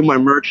I do my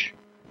merch,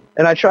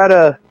 and I try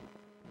to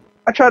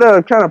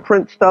kind of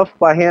print stuff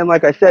by hand,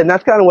 like I said, and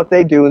that's kind of what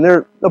they do. And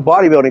they're a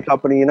bodybuilding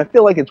company, and I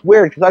feel like it's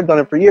weird because I've done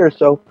it for years.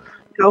 So,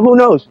 who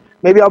knows?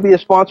 Maybe I'll be a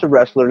sponsored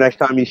wrestler next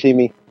time you see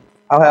me.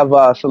 I'll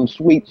have some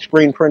sweet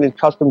screen printed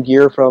custom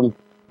gear from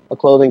a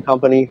clothing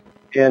company,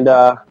 and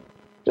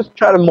just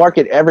try to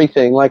market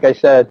everything, like I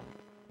said.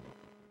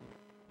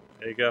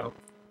 There you go.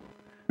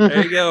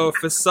 There you go.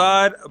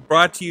 Facade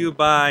brought to you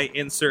by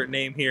insert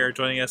name here,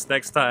 joining us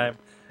next time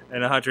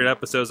in 100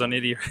 episodes on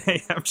Indie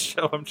AM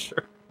Show, I'm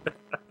sure.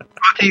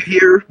 Brought to you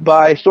here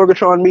by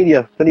Sorgatron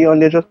Media, the Neon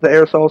Ninja, the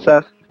Aerosol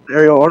Assassin, the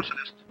Aerial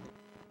Arsonist.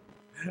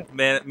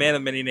 Man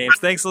of many names.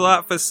 Thanks a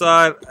lot,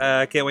 Facade.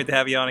 Can't wait to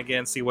have you on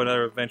again, see what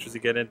other adventures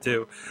you get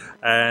into.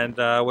 And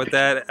with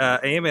that,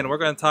 Eamon, we're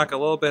going to talk a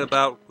little bit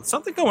about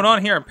something going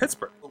on here in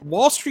Pittsburgh.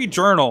 Wall Street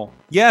Journal.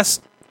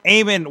 Yes,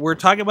 Eamon, we're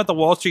talking about the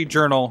Wall Street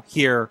Journal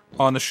here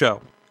on the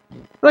show.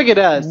 Look at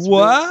us.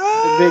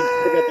 What?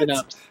 Big up and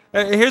ups.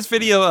 Here's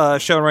video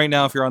shown right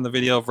now if you're on the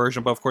video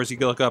version, but of course you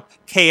can look up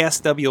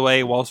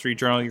KSWA Wall Street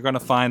Journal. You're going to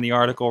find the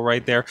article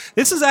right there.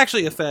 This is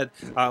actually a Fed.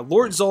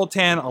 Lord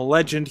Zoltan, a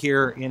legend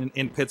here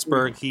in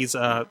Pittsburgh. He's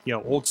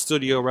old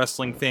studio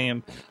wrestling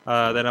fame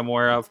that I'm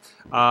aware of.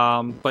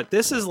 But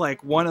this is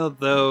like one of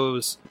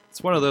those.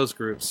 It's one of those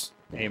groups.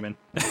 Amen.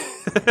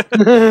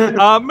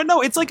 But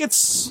no, it's like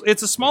it's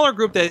a smaller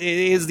group that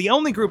is the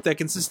only group that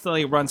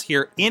consistently runs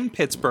here in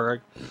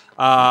Pittsburgh,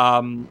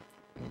 and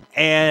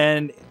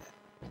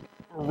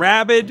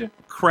rabid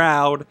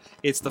crowd.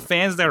 It's the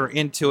fans that are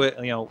into it,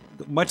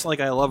 much like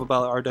I love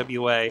about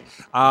RWA.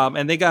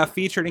 And they got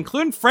featured,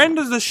 including friend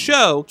of the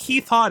show,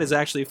 Keith Hott is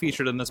actually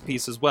featured in this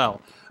piece as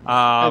well.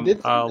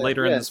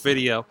 Later in this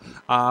video.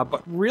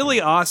 But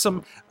really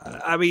awesome.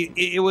 I mean,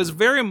 it was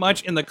very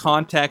much in the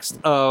context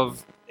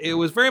of.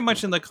 Here's a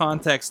bunch of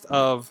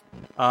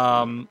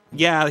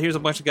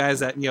guys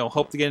that,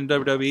 hope to get into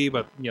WWE,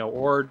 but,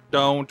 or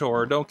don't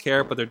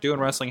care, but they're doing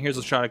wrestling. Here's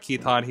a shot of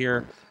Keith Hott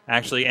here,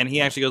 actually, and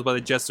he actually goes by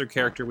the Jester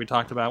character we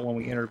talked about when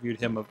we interviewed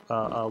him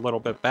a little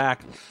bit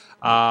back.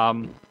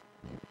 But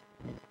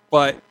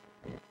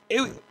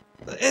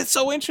it's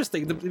so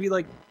interesting to be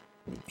like,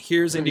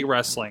 here's indie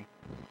wrestling.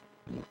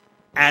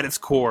 at its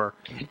core.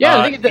 Yeah,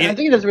 I think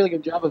it does a really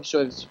good job of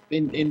sort of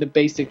in the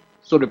basic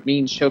sort of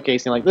means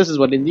showcasing like this is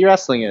what indie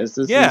wrestling is.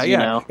 This is, you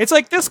know, it's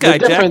like this guy, they're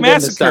Jack different than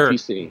the stuff Massacre. you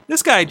see.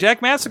 This guy,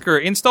 Jack Massacre,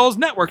 installs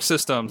network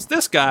systems.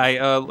 This guy, you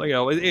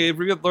know,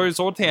 Lori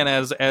Zoltan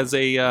as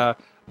a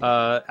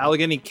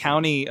Allegheny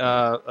County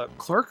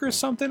clerk or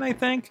something, I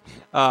think.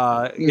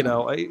 You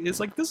know, it's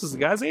like, this is the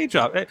guy's age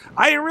job.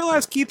 I didn't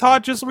realize Keith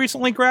Hott just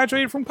recently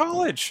graduated from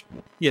college.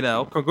 You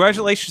know,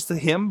 congratulations to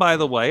him, by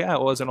the way. I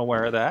wasn't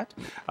aware of that.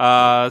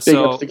 Big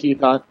ups to Keith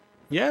Hott.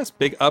 Yes,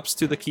 big ups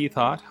to the Keith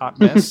Hott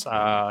miss.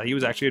 He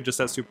was actually just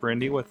at Super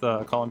Indy with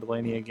Colin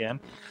Delaney again.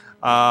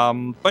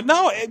 But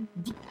no,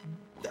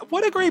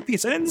 what a great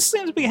piece. And this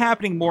seems to be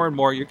happening more and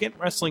more. You're getting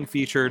wrestling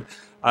featured.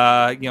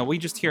 You know, we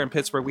just here in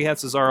Pittsburgh, we had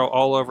Cesaro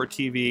all over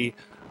TV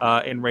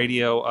and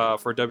radio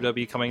for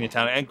WWE coming to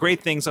town. And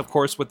great things, of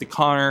course, with the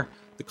Connor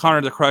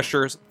the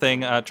Crusher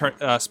thing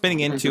spinning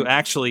into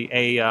actually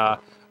a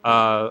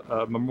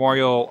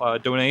memorial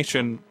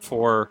donation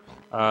for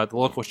the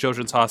local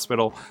children's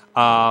hospital.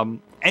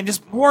 And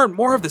just more and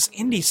more of this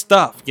indie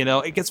stuff, you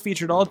know, it gets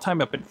featured all the time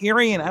up in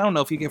Erie, and I don't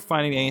know if you can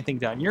find anything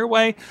down your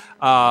way,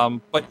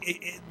 but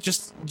it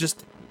just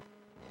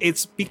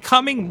it's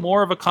becoming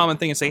more of a common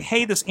thing to say,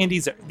 hey, these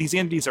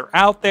indies are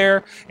out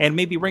there, and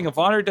maybe Ring of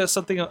Honor does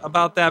something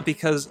about that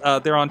because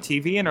they're on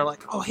TV and are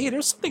like, oh, hey,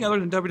 there's something other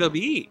than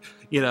WWE,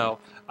 you know.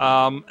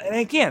 And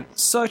again,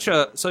 such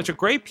a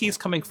great piece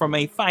coming from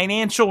a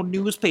financial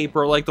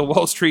newspaper like the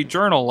Wall Street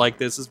Journal like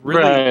this is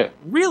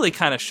really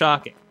kind of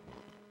shocking.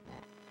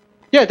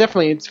 Yeah,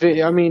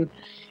 definitely. I mean,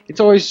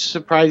 it's always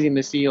surprising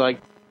to see, like,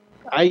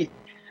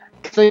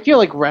 because I feel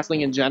like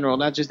wrestling in general,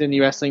 not just indie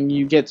wrestling,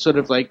 you get sort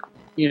of like,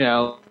 you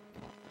know,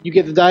 you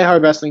get the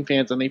diehard wrestling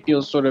fans, and they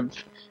feel sort of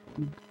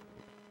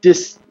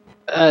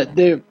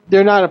they're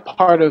not a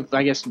part of,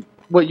 I guess,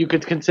 what you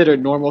could consider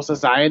normal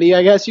society,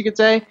 I guess you could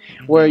say,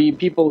 where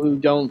people who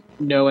don't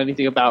know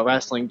anything about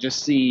wrestling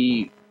just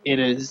see it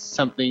as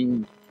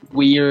something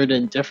weird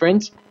and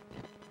different.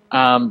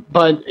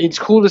 But it's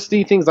cool to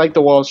see things like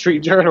the Wall Street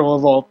Journal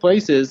of all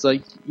places,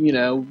 like, you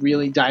know,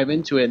 really dive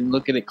into it and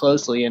look at it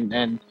closely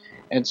and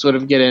sort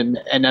of get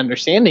an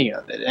understanding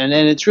of it. And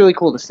it's really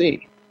cool to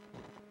see.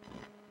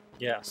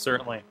 Yeah,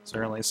 certainly.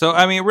 So,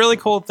 I mean, really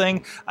cool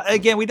thing.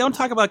 Again, we don't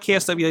talk about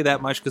KSWA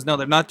that much because, no,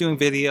 they're not doing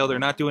video. They're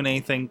not doing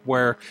anything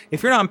where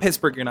if you're not in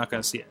Pittsburgh, you're not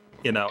going to see it,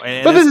 you know.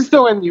 And this is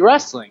still indie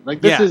wrestling.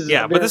 Like, this is,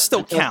 but this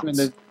still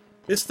counts.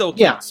 This still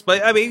counts.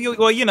 But, I mean,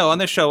 you know, on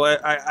this show,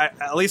 I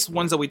at least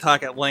ones that we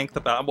talk at length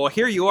about, well,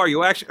 here you are.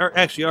 You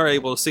actually are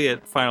able to see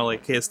it finally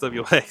at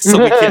KSWA,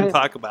 so we can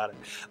talk about it.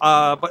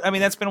 But, I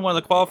mean, that's been one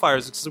of the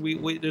qualifiers.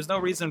 Because there's no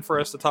reason for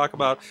us to talk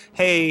about,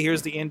 hey,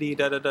 here's the indie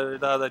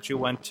da-da-da-da-da that you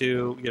went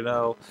to, you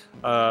know.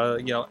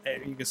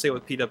 You can say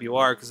with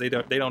PWR, because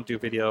they don't do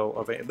video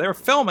of it. They're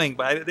filming,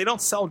 but they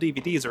don't sell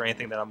DVDs or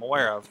anything that I'm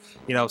aware of.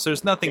 You know, so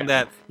there's nothing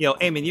that, you know,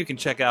 Eamon, you can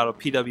check out of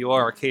PWR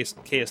or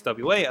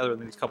KSWA other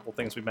than these couple of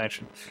things we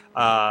mentioned. You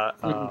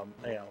know,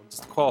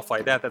 just to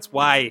qualify that's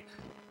why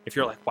if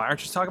you're like, why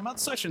aren't you talking about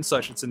such and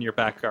such, it's in your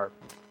backyard,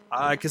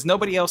 because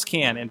nobody else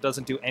can, and it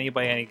doesn't do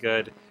anybody any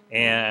good.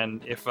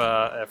 And if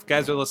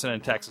guys are listening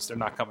in Texas, they're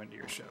not coming to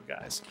your show,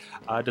 guys.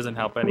 It doesn't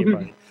help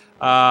anybody.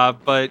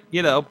 But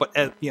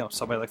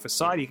somebody like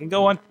Facade, you can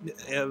go on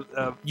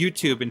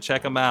YouTube and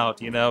check him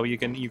out. You know, you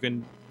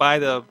can buy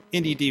the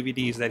indie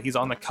DVDs that he's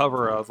on the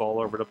cover of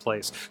all over the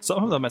place.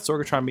 Some of them at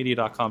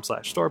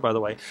sorgatronmedia.com/store, by the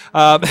way.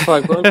 But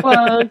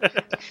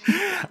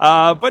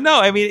no,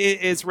 I mean,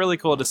 it's really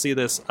cool to see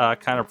this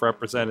kind of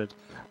represented.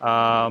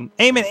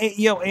 Eamon,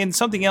 you know, and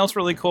something else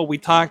really cool. We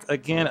talked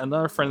again,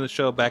 another friend of the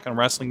show back on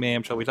Wrestling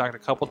Mayhem Show. We talked a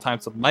couple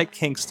times with Mike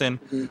Kingston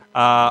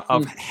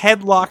of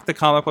Headlock the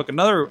comic book,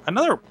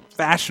 another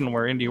fashion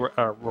where indie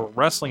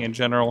wrestling in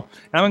general.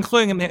 And I'm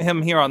including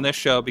him here on this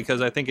show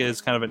because I think it is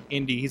kind of an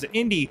indie. He's an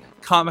indie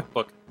comic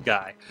book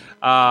guy.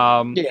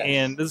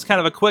 And this is kind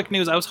of a quick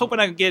news. I was hoping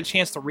I could get a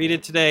chance to read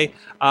it today,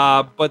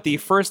 but the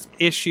first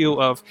issue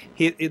of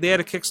they had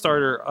a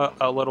Kickstarter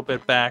a little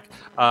bit back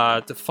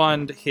to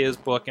fund his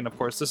book, and of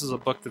course this is a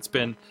book that's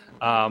been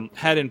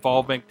had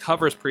involvement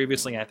covers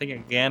previously, I think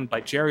again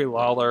by Jerry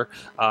Lawler,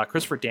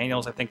 Christopher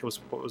Daniels. I think was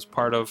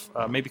part of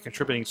maybe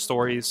contributing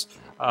stories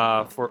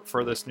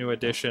for this new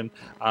edition.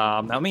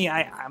 Now me,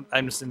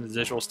 I'm just into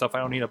digital stuff. I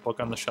don't need a book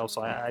on the shelf,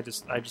 so I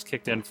just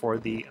kicked in for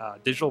the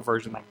digital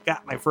version. I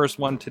got my first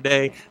one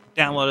today.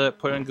 Download it,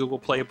 put it in Google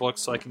Play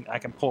Books, so I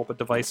can pull up a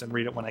device and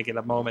read it when I get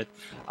a moment.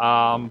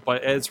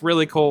 But it's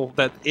really cool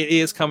that it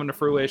is coming to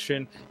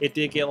fruition. It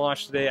did get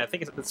launched today. I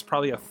think it's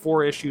probably a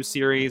 4-issue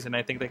series, and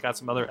I think they got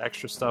some other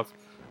extra stuff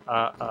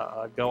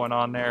going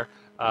on there.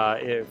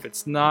 If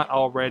it's not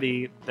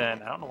already,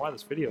 then I don't know why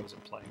this video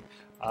isn't playing.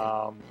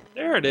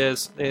 There it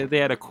is. They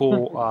had a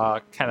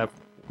cool kind of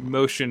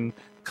motion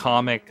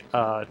comic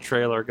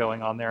trailer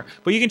going on there.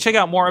 But you can check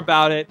out more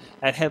about it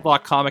at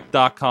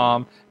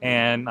headlockcomic.com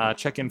and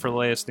check in for the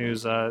latest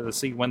news to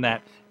see when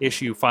that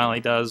issue finally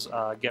does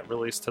get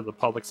released to the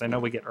public. I know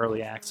we get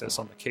early access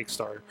on the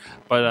Kickstarter,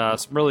 but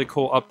some really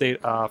cool update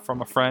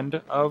from a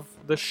friend of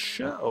the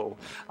show.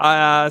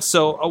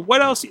 So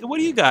what else? What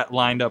do you got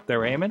lined up there,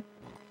 Eamon?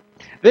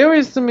 There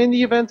is some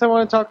indie events I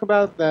want to talk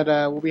about that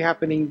will be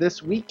happening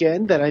this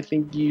weekend that I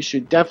think you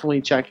should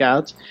definitely check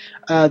out.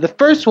 The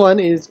first one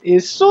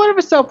is sort of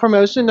a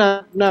self-promotion,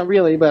 not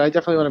really, but I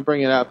definitely want to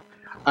bring it up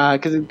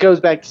because it goes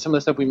back to some of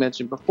the stuff we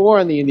mentioned before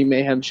on the Indie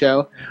Mayhem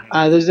show.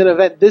 There's an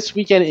event this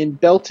weekend in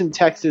Belton,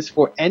 Texas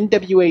for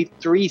NWA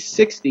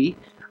 360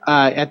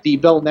 at the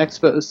Belton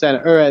Expo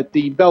Center, or at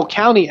the Bell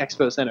County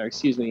Expo Center,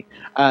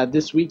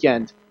 this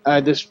weekend,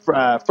 this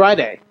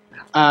Friday.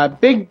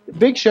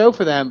 Big show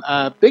for them.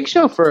 Big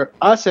show for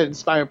us at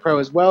Inspire Pro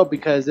as well,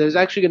 because there's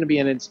actually going to be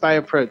an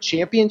Inspire Pro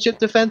Championship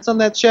defense on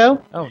that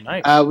show. Oh,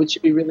 nice. Which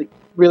should be really,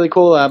 really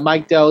cool.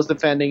 Mike Dell is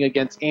defending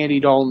against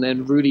Andy Dalton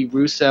and Rudy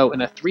Russo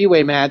in a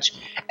three-way match.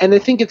 And I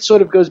think it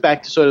sort of goes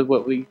back to sort of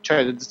what we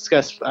tried to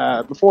discuss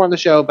before on the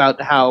show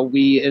about how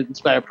we at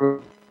Inspire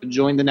Pro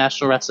joined the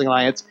National Wrestling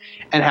Alliance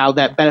and how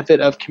that benefit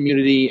of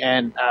community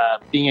and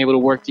being able to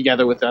work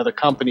together with other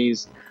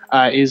companies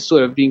is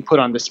sort of being put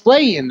on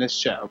display in this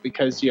show,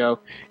 because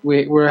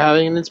we're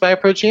having an Inspire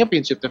Pro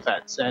Championship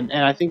defense, and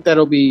I think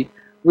that'll be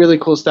really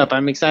cool stuff.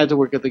 I'm excited to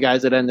work with the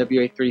guys at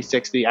NWA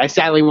 360. I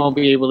sadly won't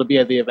be able to be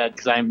at the event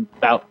because I'm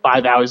about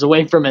 5 hours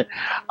away from it,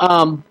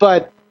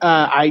 but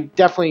I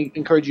definitely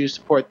encourage you to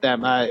support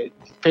them.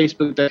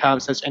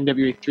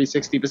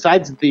 Facebook.com/NWA360.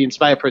 Besides the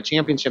Inspire Pro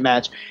Championship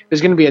match,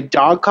 there's going to be a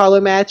dog collar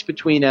match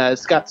between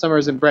Scott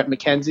Summers and Brett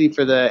McKenzie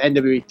for the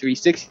NWA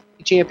 360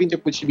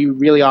 Championship, which should be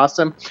really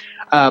awesome.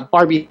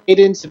 Barbie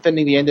Hayden's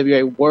defending the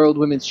NWA World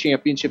Women's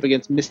Championship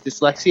against Miss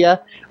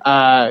Dyslexia.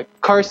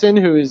 Carson,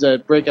 who is a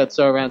breakout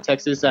star around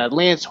Texas.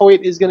 Lance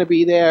Hoyt is going to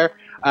be there.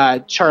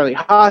 Charlie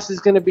Haas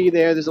is going to be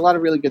there. There's a lot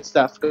of really good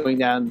stuff going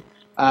down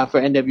for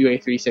NWA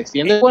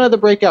 360. And they're one of the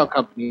breakout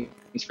companies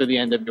for the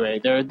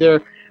NWA.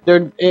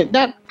 They're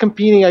not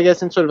competing, I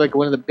guess, in sort of like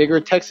one of the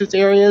bigger Texas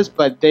areas,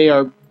 but they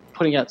are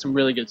putting out some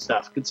really good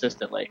stuff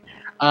consistently.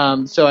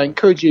 So I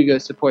encourage you to go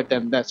support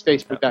them. That's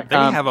Facebook.com. They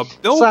have a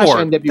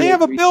billboard. They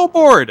have a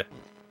billboard.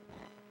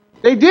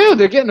 They do.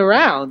 They're getting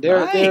around.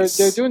 They're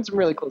doing some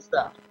really cool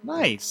stuff.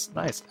 Nice.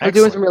 They're Excellent.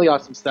 doing some really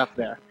awesome stuff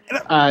there.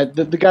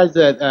 The guys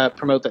that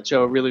promote that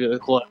show are really, really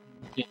cool.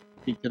 I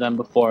speak to them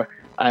before,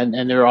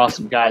 and they're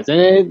awesome guys.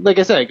 And like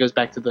I said, it goes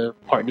back to the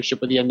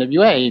partnership with the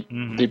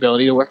NWA, the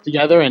ability to work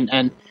together,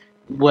 and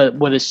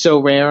what is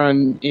so rare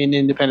in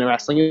independent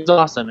wrestling is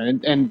awesome.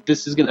 And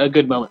this is a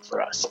good moment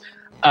for us.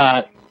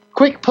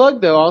 Quick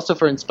plug, though, also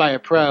for Inspire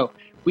Pro.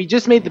 We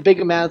just made the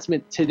big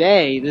announcement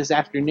this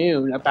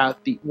afternoon, about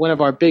one of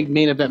our big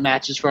main event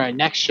matches for our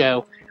next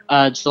show,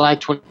 July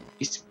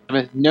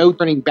 27th, No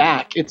Turning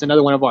Back. It's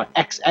another one of our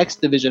XX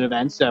division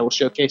events that will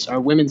showcase our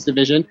women's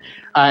division.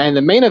 And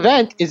the main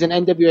event is an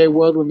NWA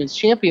World Women's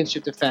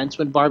Championship defense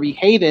when Barbie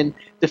Hayden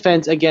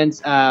defends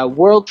against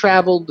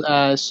world-traveled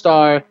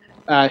star,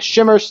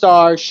 Shimmer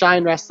Star,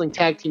 Shine Wrestling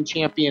Tag Team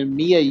Champion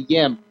Mia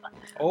Yim.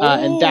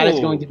 And that is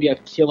going to be a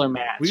killer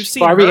match. We've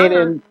seen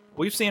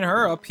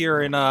her up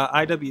here in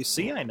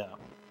IWC, I know.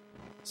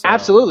 So,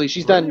 absolutely.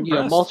 She's done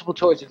impressed. multiple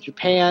tours in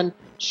Japan.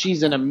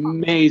 She's an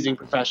amazing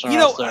professional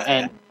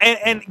wrestler.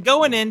 And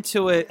going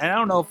into it, and I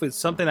don't know if it's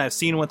something I've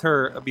seen with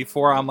her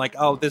before, I'm like,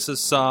 oh, this is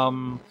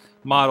some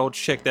model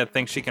chick that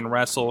thinks she can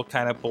wrestle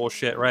kind of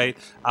bullshit, right?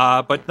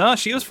 But no,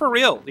 she was for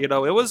real. It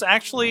was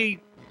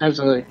actually...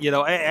 Absolutely.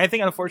 I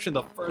think,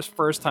 unfortunately, the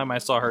first time I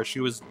saw her, she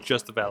was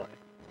just a valet.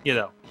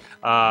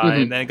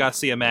 And then got to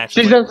see a match.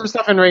 She's done some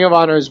stuff in Ring of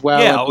Honor as well,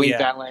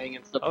 valeting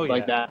and stuff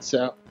like that.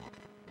 So,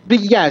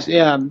 but yes,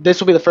 this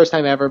will be the first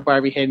time ever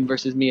Barbie Hayden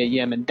versus Mia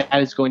Yim, and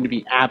that is going to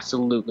be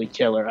absolutely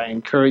killer. I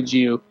encourage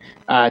you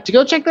to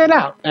go check that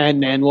out,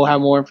 and we'll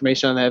have more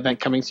information on that event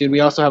coming soon.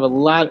 We also have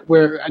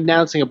we're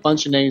announcing a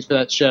bunch of names for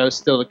that show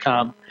still to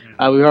come.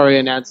 We've already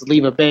announced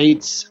Leva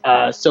Bates,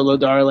 Solo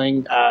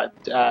Darling,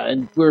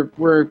 and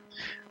we're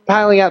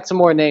piling out some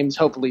more names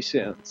hopefully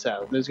soon.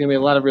 So there's going to be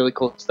a lot of really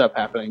cool stuff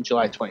happening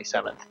July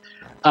 27th.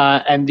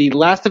 And the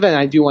last event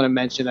I do want to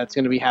mention that's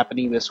going to be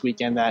happening this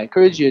weekend that I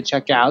encourage you to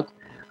check out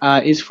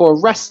is for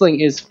Wrestling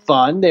is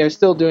Fun. They're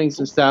still doing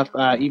some stuff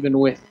even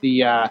with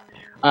the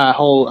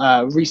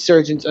whole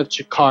resurgence of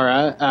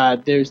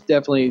Chikara. There's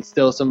definitely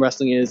still some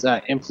wrestling is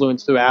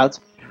influence throughout.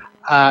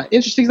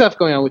 Interesting stuff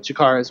going on with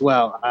Chikara as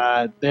well.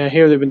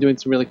 They've been doing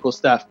some really cool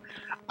stuff.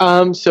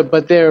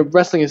 But their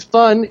Wrestling is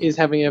Fun is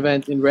having an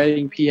event in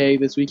Reading,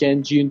 PA this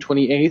weekend, June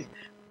 28th,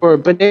 for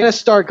Banana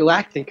Star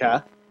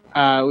Galactica,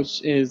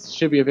 which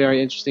should be a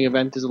very interesting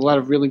event. There's a lot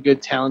of really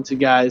good, talented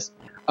guys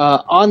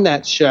on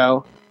that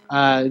show.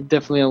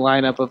 Definitely a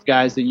lineup of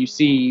guys that you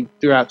see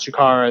throughout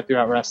Chikara,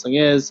 throughout Wrestling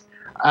Is.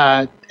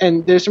 And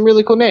there's some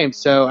really cool names,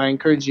 so I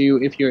encourage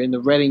you, if you're in the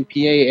Reading,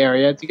 PA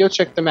area, to go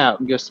check them out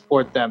and go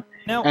support them.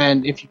 Now,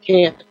 and if you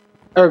can't,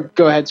 or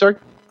go ahead, sorry.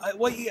 I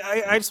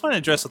just want to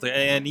address something,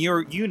 and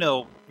you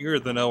you're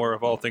the knower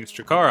of all things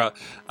Chikara.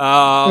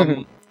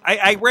 Mhm.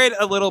 I read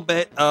a little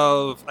bit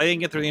of. I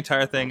didn't get through the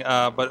entire thing,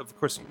 but of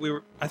course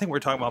I think we were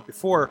talking about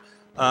before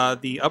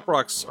the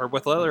Uprocks or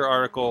With Leather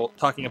article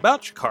talking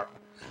about Chikara.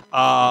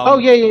 Oh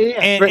yeah.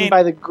 Written and-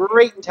 by the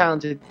great and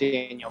talented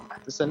Daniel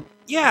Matheson.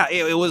 Yeah,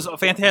 it was a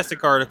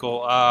fantastic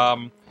article.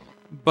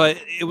 But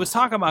it was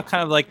talking about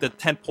kind of like the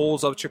tent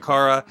poles of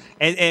Chikara,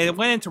 and it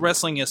went into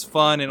wrestling is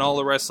fun and all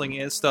the wrestling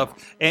is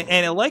stuff, and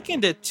it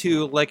likened it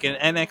to like an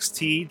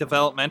NXT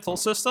developmental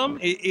system.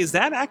 Is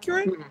that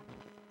accurate?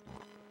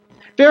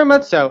 Very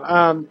much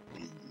so.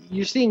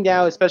 You're seeing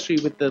now, especially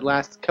with the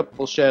last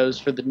couple shows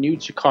for the new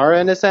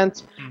Chikara, in a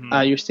sense,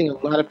 Mhm. you're seeing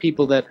a lot of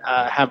people that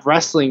have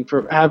wrestled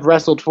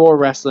for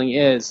wrestling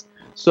is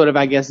sort of,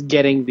 I guess,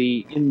 getting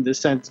the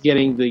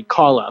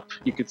call up,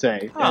 you could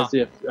say, Huh.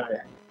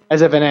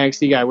 as if an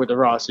NXT guy were the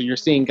Raw. So you're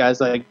seeing guys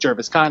like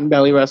Jervis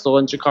Cottonbelly wrestle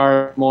in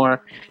Chikara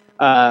more.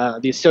 The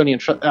Estonian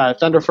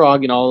Thunder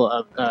Frog and all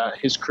of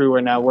his crew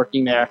are now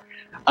working there.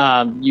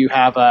 You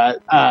have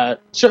a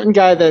certain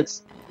guy that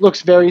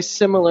looks very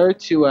similar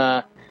to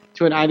an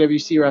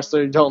IWC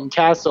wrestler, Dalton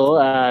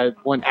Castle,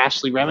 one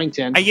Ashley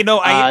Remington.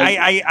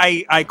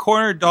 I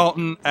cornered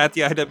Dalton at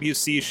the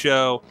IWC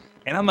show,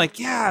 and I'm like,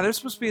 yeah, there's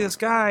supposed to be this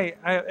guy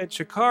at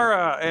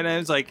Chikara, and I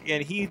was like,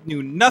 and he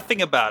knew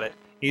nothing about it.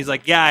 He's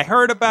like, yeah, I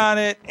heard about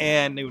it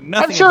and knew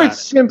nothing I'm sure about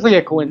it's simply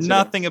a coincidence.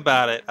 Nothing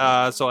about it.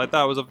 So I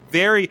thought it was a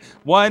very,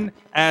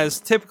 as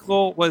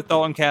typical with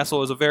Dalton Castle,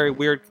 it was a very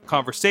weird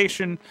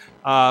conversation,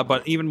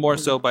 but even more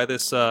so by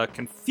this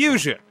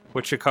confusion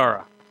with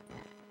Chikara.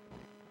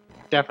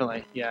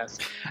 Definitely, yes.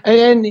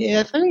 And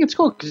I think it's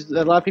cool because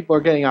a lot of people are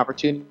getting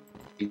opportunities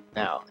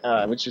now,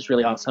 which is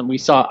really awesome.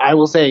 I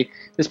will say,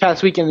 this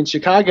past weekend in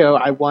Chicago,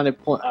 I want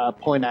to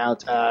point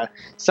out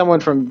someone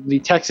from the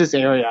Texas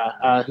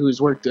area who's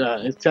worked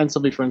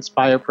extensively for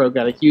Inspire Pro,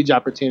 got a huge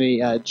opportunity.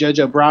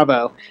 Jojo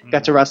Bravo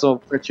got to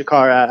wrestle for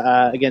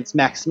Chikara against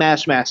Max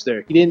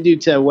Smashmaster. He didn't do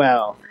too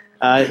well.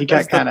 He got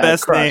That's the kind of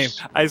best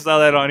crushed. name. I saw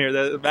that on here.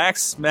 The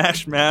Max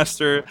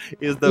Smashmaster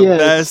is the Yes.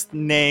 best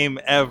name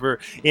ever.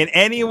 In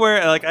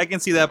anywhere, like I can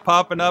see that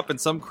popping up in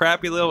some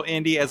crappy little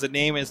indie as a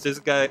name. It's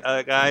just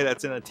a guy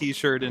that's in a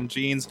t-shirt and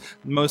jeans,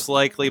 most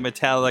likely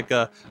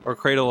Metallica or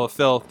Cradle of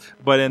Filth.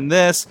 But in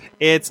this,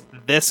 it's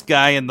this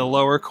guy in the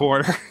lower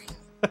corner.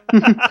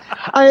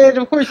 And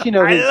of course, I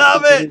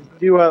love it. His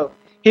duo,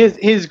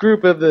 his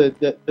group of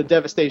the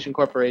Devastation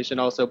Corporation,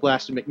 also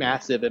Blaster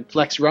McMassive and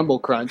Flex Rumble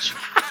Crunch,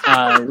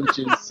 which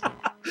is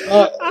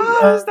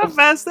It's the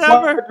best a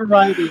ever.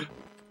 variety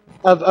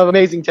of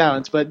amazing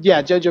talents. But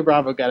yeah, Jojo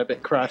Bravo got a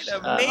bit crushed.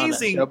 On that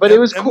Amazing, show. But it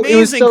was cool. amazing It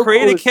was so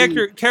creative cool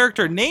to see.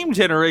 character name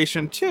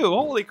generation too.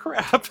 Holy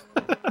crap!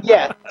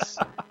 Yes.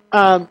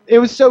 It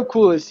was so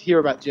cool to hear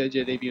about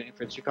JoJo debuting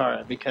for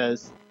Chikara,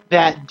 because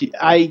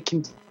I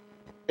can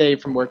say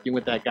from working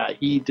with that guy,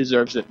 he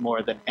deserves it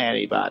more than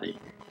anybody.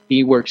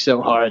 He works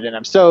so hard, and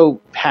I'm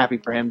so happy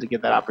for him to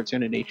get that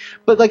opportunity.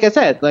 But like I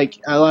said, like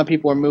a lot of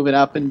people are moving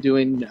up and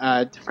doing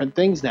different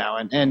things now,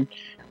 and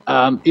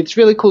it's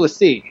really cool to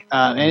see.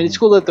 And it's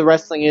cool that the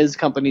wrestling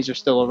companies are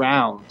still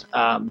around,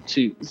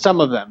 to some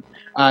of them,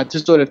 to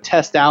sort of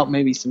test out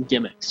maybe some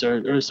gimmicks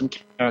or some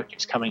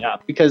characters coming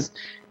up, because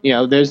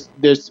there's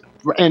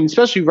and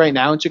especially right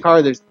now in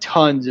Chikara, there's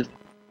tons of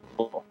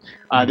people.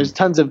 There's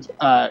tons of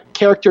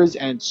characters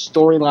and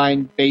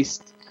storyline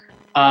based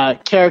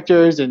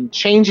characters and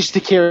changes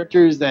to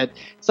characters that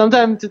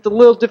sometimes it's a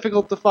little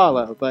difficult to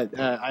follow, but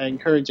I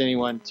encourage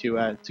anyone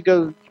to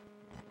go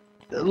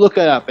look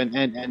it up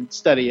and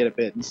study it a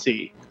bit and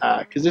see,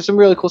 because there's some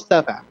really cool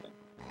stuff happening.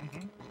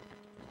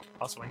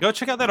 Awesome. Go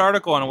check out that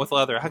article on With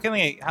Leather. How can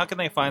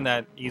they find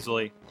that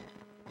easily?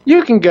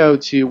 You can go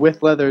to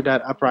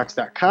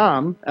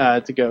withleather.uprocks.com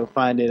to go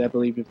find it. I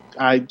believe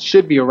I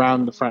should be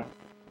around the front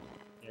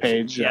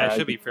page. Yeah, it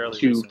should be fairly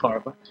too recent.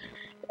 far.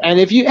 And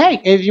if you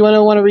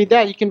want to read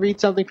that, you can read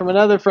something from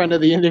another friend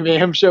of the Indie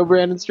Mayhem show,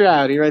 Brandon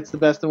Stroud. He writes the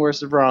best and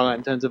worst of Raw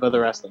and tons of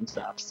other wrestling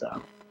stuff.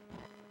 So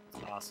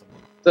Awesome.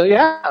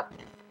 Yeah,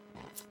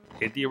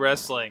 Indie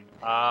wrestling.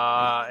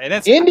 And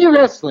it's indie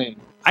wrestling.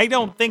 I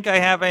don't think I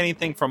have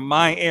anything from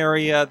my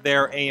area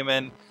there,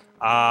 Eamon.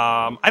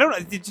 I don't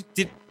know.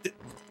 Did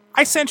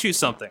I sent you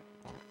something?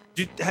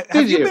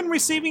 Have you you? been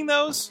receiving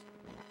those?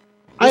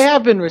 I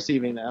have been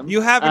receiving them.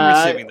 You have been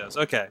receiving those.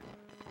 Okay.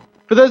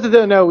 For those that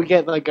don't know, we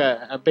get like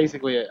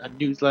basically a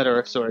newsletter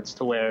of sorts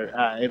to where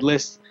it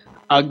lists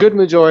a good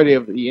majority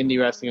of the indie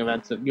wrestling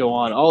events that go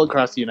on all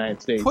across the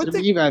United States.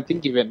 I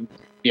think even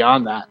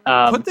beyond that.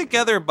 Put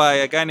together by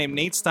a guy named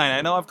Nate Stein.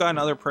 I know I've gotten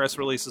other press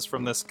releases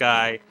from this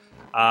guy.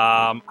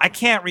 I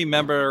can't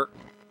remember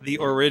the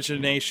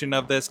origination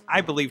of this.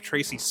 I believe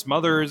Tracy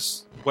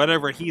Smothers,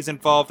 whatever he's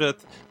involved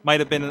with, might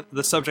have been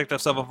the subject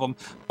of some of them.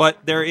 But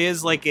there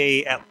is like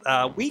a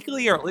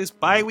weekly or at least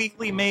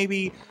bi-weekly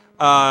maybe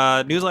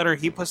newsletter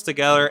he puts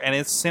together, and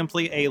it's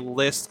simply a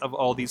list of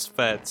all these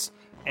feds.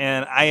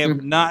 And I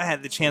have not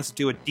had the chance to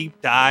do a deep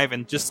dive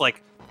and just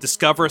like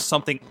discover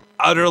something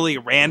utterly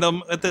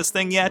random at this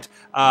thing yet.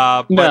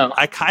 But No.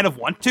 I kind of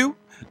want to.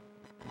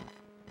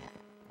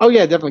 Oh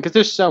yeah, definitely, because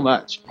there's so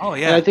much. Oh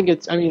yeah. And I think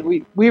it's. I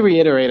mean, we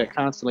reiterate it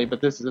constantly, but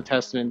this is a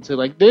testament to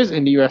like there's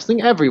indie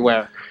wrestling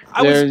everywhere.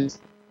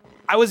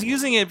 I was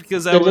using it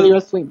because there's indie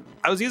wrestling.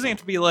 I was using it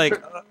to be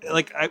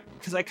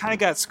because I kind of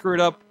got screwed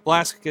up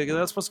last week because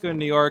I was supposed to go to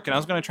New York and I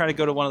was going to try to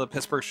go to one of the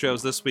Pittsburgh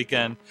shows this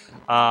weekend,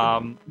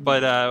 and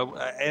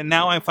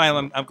now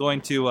I'm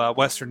going to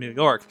Western New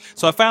York.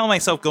 So I found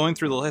myself going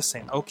through the list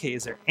saying, okay,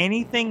 is there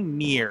anything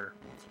near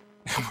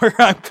where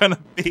I'm gonna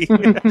be?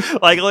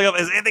 Like, look up,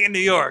 is anything in New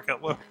York?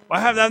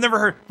 I've never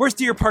heard. Where's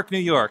Deer Park, New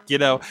York?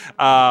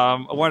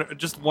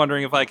 Just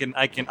wondering if I can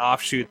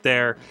offshoot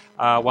there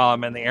while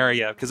I'm in the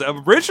area. Because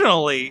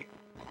originally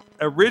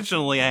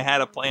I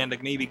had a plan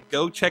to maybe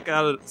go check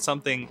out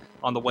something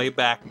on the way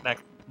back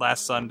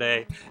last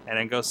Sunday, and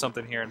then go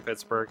something here in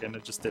Pittsburgh, and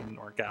it just didn't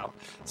work out.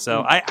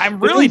 So I'm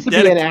really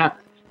dedicated.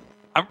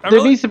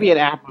 There needs to be an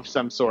app of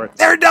some sort.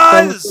 There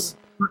does.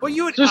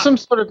 Well, there's some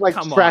sort of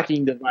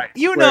tracking device.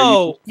 You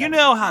know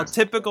how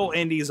typical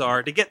indies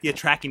are to get the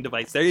tracking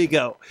device. There you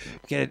go.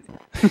 We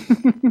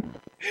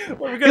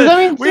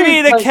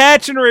need to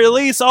catch and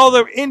release all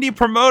the indie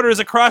promoters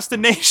across the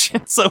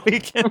nation so we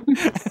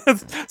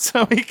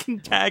can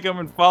tag them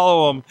and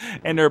follow them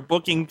and their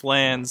booking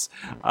plans.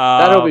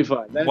 That'll be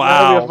fun.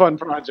 That'll be a fun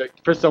project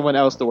for someone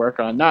else to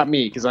work on, not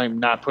me, because I'm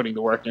not putting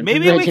the work in.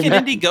 Maybe we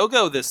can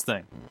Indiegogo this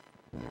thing.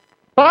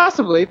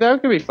 Possibly,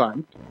 that could be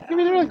fun. Could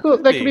be really cool.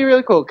 That could be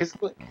really cool because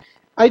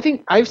I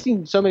think I've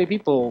seen so many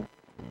people,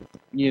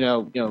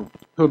 who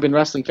have been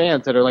wrestling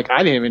fans that are like, I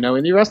didn't even know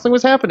indie wrestling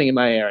was happening in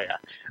my area.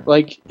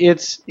 Like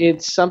it's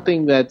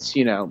something that's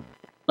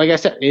like I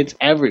said, it's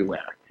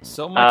everywhere.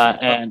 So much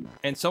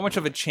and so much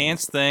of a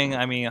chance thing.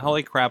 I mean,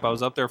 holy crap! I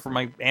was up there for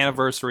my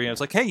anniversary, and I was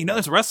like, "Hey,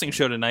 there's a wrestling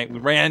show tonight." We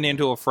ran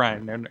into a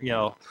friend, and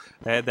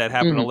that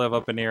happened to live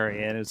up in the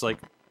area, and it's like,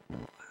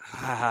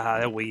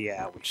 we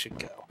should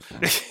go.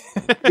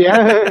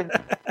 Yeah,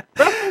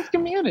 wrestling's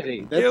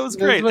community. It was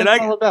great, and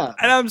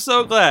I'm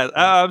so glad.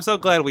 I'm so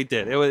glad we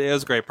did. It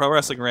was great. Pro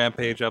Wrestling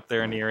Rampage up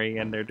there in Erie,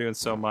 and they're doing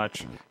so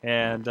much.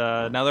 And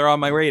now they're on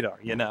my radar.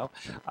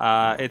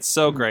 It's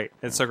so great.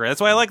 It's so great.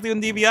 That's why I like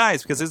doing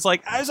DBIs, because it's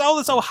like there's all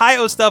this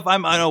Ohio stuff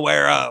I'm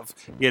unaware of.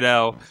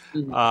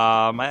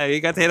 I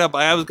got to hit up.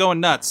 I was going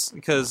nuts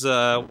because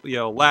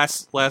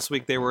last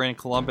week they were in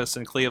Columbus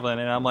and Cleveland,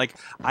 and I'm like,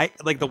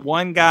 the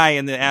one guy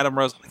in the Adam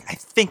Rose. I'm like, I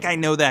think I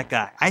know that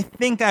guy. I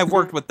think I've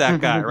worked with that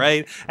guy,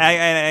 right?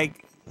 I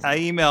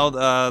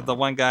emailed the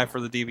one guy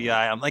for the DBI.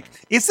 I'm like,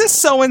 is this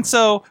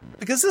so-and-so?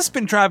 Because this has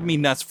been driving me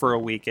nuts for a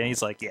week. And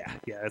he's like, yeah,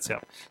 that's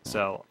him.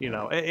 So,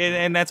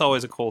 and that's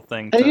always a cool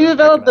thing. And you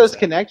develop those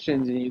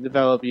connections, and you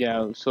develop,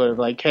 sort of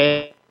like,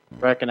 hey,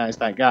 recognize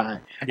that guy.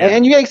 Yeah.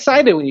 And you get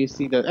excited when you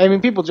see the. I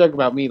mean, people joke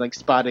about me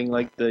spotting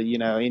the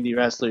indie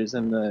wrestlers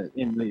in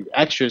the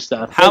extra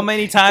stuff. How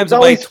many times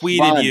have I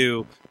tweeted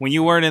you when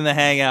you weren't in the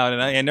hangout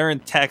and they're in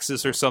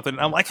Texas or something?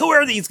 I'm like, who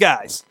are these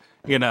guys?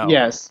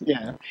 Yes,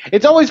 yeah.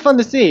 It's always fun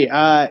to see.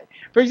 For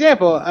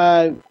example,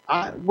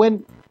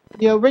 when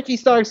Ricky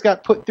Starks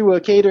got put through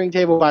a catering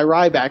table by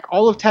Ryback,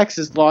 all of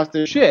Texas lost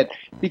their shit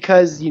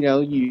because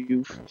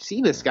you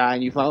see this guy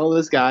and you follow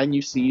this guy and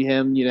you see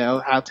him,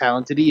 how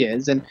talented he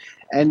is, and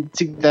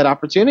to get that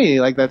opportunity,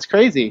 that's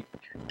crazy.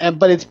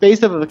 But it's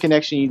based off of a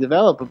connection you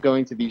develop of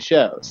going to these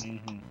shows.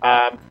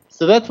 Mm-hmm.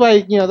 So that's why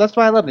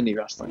I love indie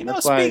wrestling.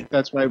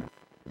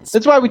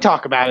 That's why we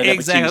talk about it.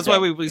 Exactly. That's why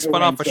we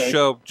spun off a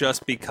show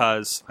just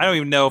because. I don't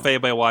even know if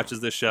anybody watches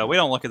this show. We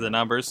don't look at the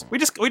numbers. We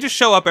just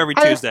show up every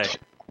Tuesday.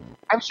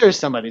 I'm sure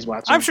somebody's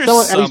watching. I'm sure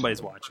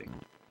somebody's watching.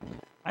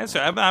 I'm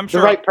sure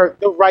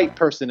the right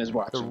person is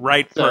watching. The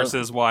right person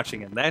is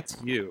watching, and that's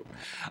you.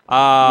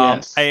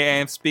 Yes.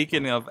 And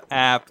speaking of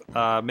app,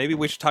 maybe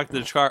we should talk to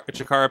the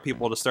Chikara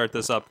people to start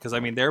this up, because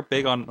they're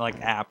big on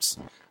apps.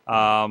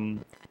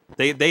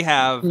 They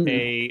have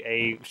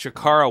a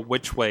Chikara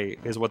Which Way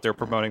is what they're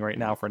promoting right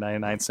now for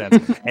 99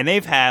 cents. And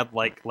they've had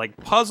like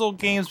puzzle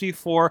games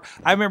before.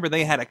 I remember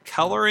they had a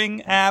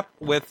coloring app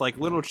with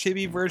little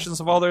chibi versions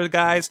of all their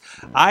guys.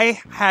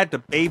 I had to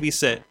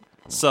babysit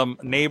some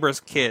neighbors'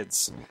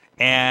 kids.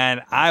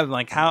 And I'm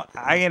like,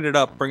 I ended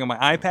up bringing my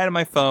iPad and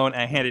my phone,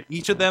 and I handed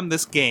each of them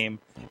this game,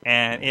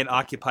 and it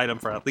occupied them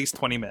for at least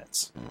 20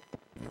 minutes.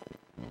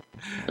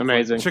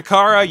 Amazing.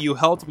 Chikara, you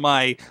helped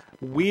my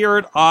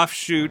weird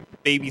offshoot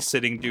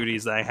babysitting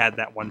duties that I had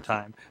that one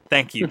time.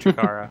 Thank you,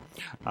 Chikara.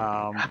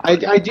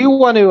 I do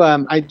want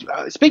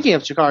to. Speaking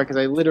of Chikara, because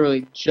I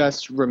literally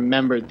just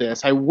remembered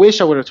this. I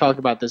wish I would have talked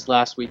about this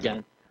last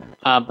weekend,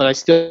 but I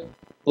still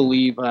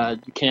believe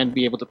you can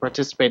be able to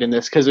participate in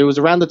this, because it was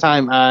around the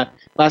time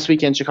last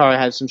weekend Chikara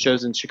had some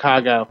shows in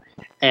Chicago,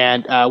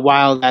 and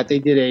while that they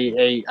did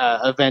a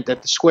event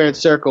at the Squared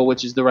Circle,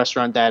 which is the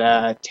restaurant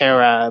that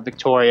Tara,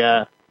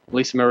 Victoria,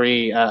 Lisa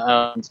Marie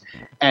owns,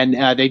 and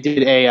they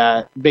did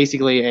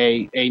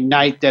basically a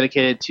night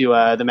dedicated to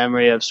the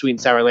memory of Sweet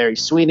and Sour Larry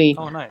Sweeney,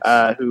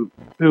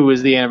 who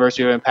was the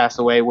anniversary of him passed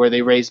away, where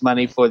they raised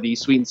money for the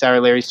Sweet and Sour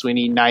Larry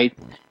Sweeney night.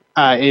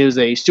 It was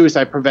a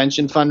suicide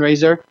prevention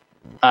fundraiser.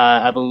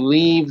 I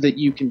believe that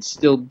you can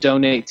still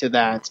donate to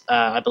that.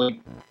 I believe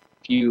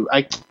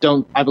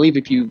I believe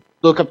if you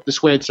look up the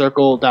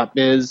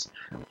squaredcircle.biz,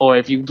 or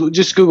if you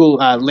just Google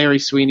Larry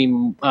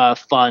Sweeney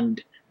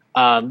Fund,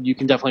 you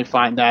can definitely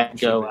find that and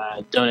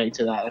go donate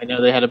to that. I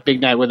know they had a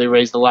big night where they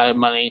raised a lot of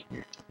money.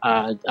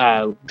 Had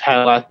a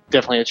lot,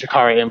 definitely a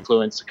Chikara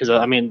influence, because a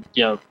lot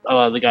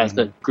of the guys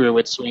that grew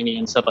with Sweeney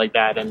and stuff like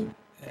that, and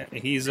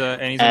he's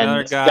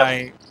another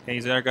guy.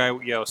 He's another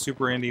guy.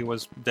 Super Indie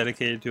was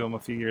dedicated to him a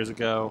few years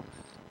ago,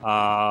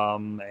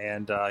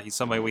 and he's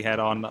somebody we had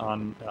on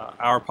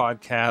our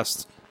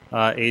podcast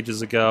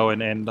ages ago,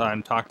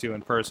 and talked to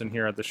in person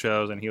here at the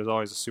shows, and he was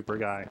always a super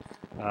guy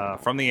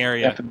from the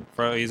area.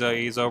 He's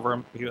over.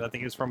 I think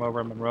he was from over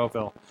in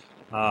Monroeville.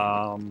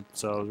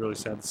 So it was really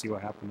sad to see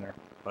what happened there,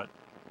 but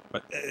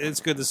it's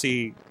good to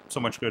see so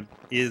much good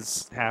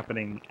is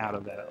happening out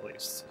of that, at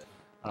least.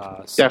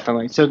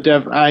 Definitely. So,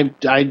 Dev, I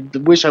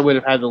wish I would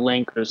have had the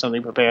link or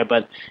something prepared,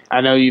 but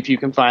I know if you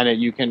can find it,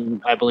 you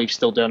can, I believe,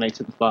 still donate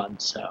to the fund.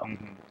 So.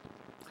 Mm-hmm.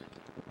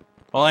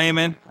 Well,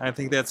 Eamon, I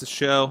think that's a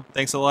show.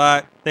 Thanks a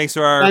lot. Thanks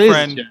to our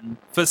friend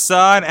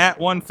Facade at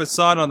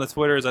 @1Facade on the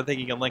Twitters. I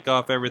think you can link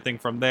off everything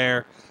from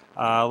there.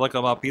 Look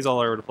him up. He's all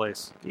over the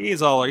place.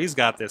 He's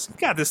got this. He's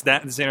got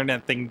this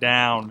internet thing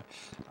down.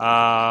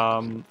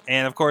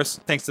 And of course,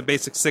 thanks to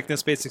Basic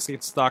Sickness,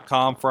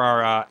 BasicSickness.com for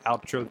our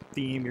outro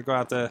theme. You're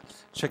going to have to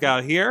check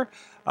out here.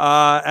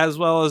 As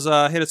well as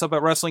hit us up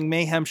at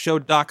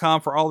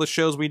WrestlingMayhemShow.com for all the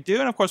shows we do.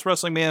 And of course,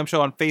 Wrestling Mayhem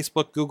Show on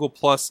Facebook, Google+,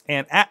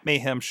 and at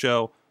Mayhem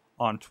Show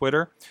on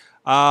Twitter.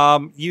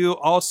 You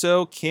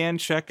also can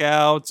check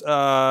out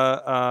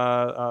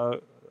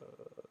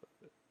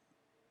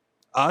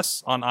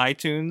us on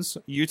iTunes,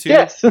 YouTube.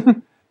 Yes.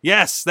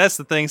 Yes, that's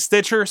the thing.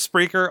 Stitcher,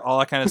 Spreaker, all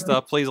that kind of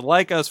stuff. Please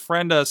like us,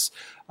 friend us,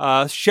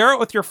 share it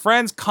with your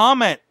friends,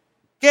 comment,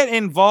 get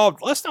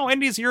involved. Let us know what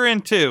indies you're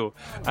into.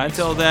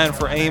 Until then,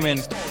 for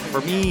Eamon,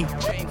 for me,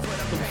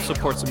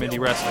 support some indie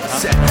wrestling.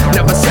 Huh?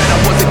 Never said I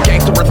was a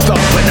gangster or thug,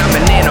 but I'm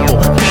an animal.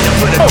 Beating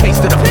for the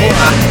taste of the floor.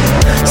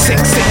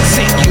 Sick,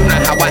 you know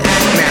how I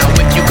act now.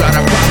 If you got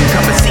a problem,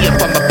 come and see if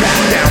I'm a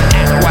back down.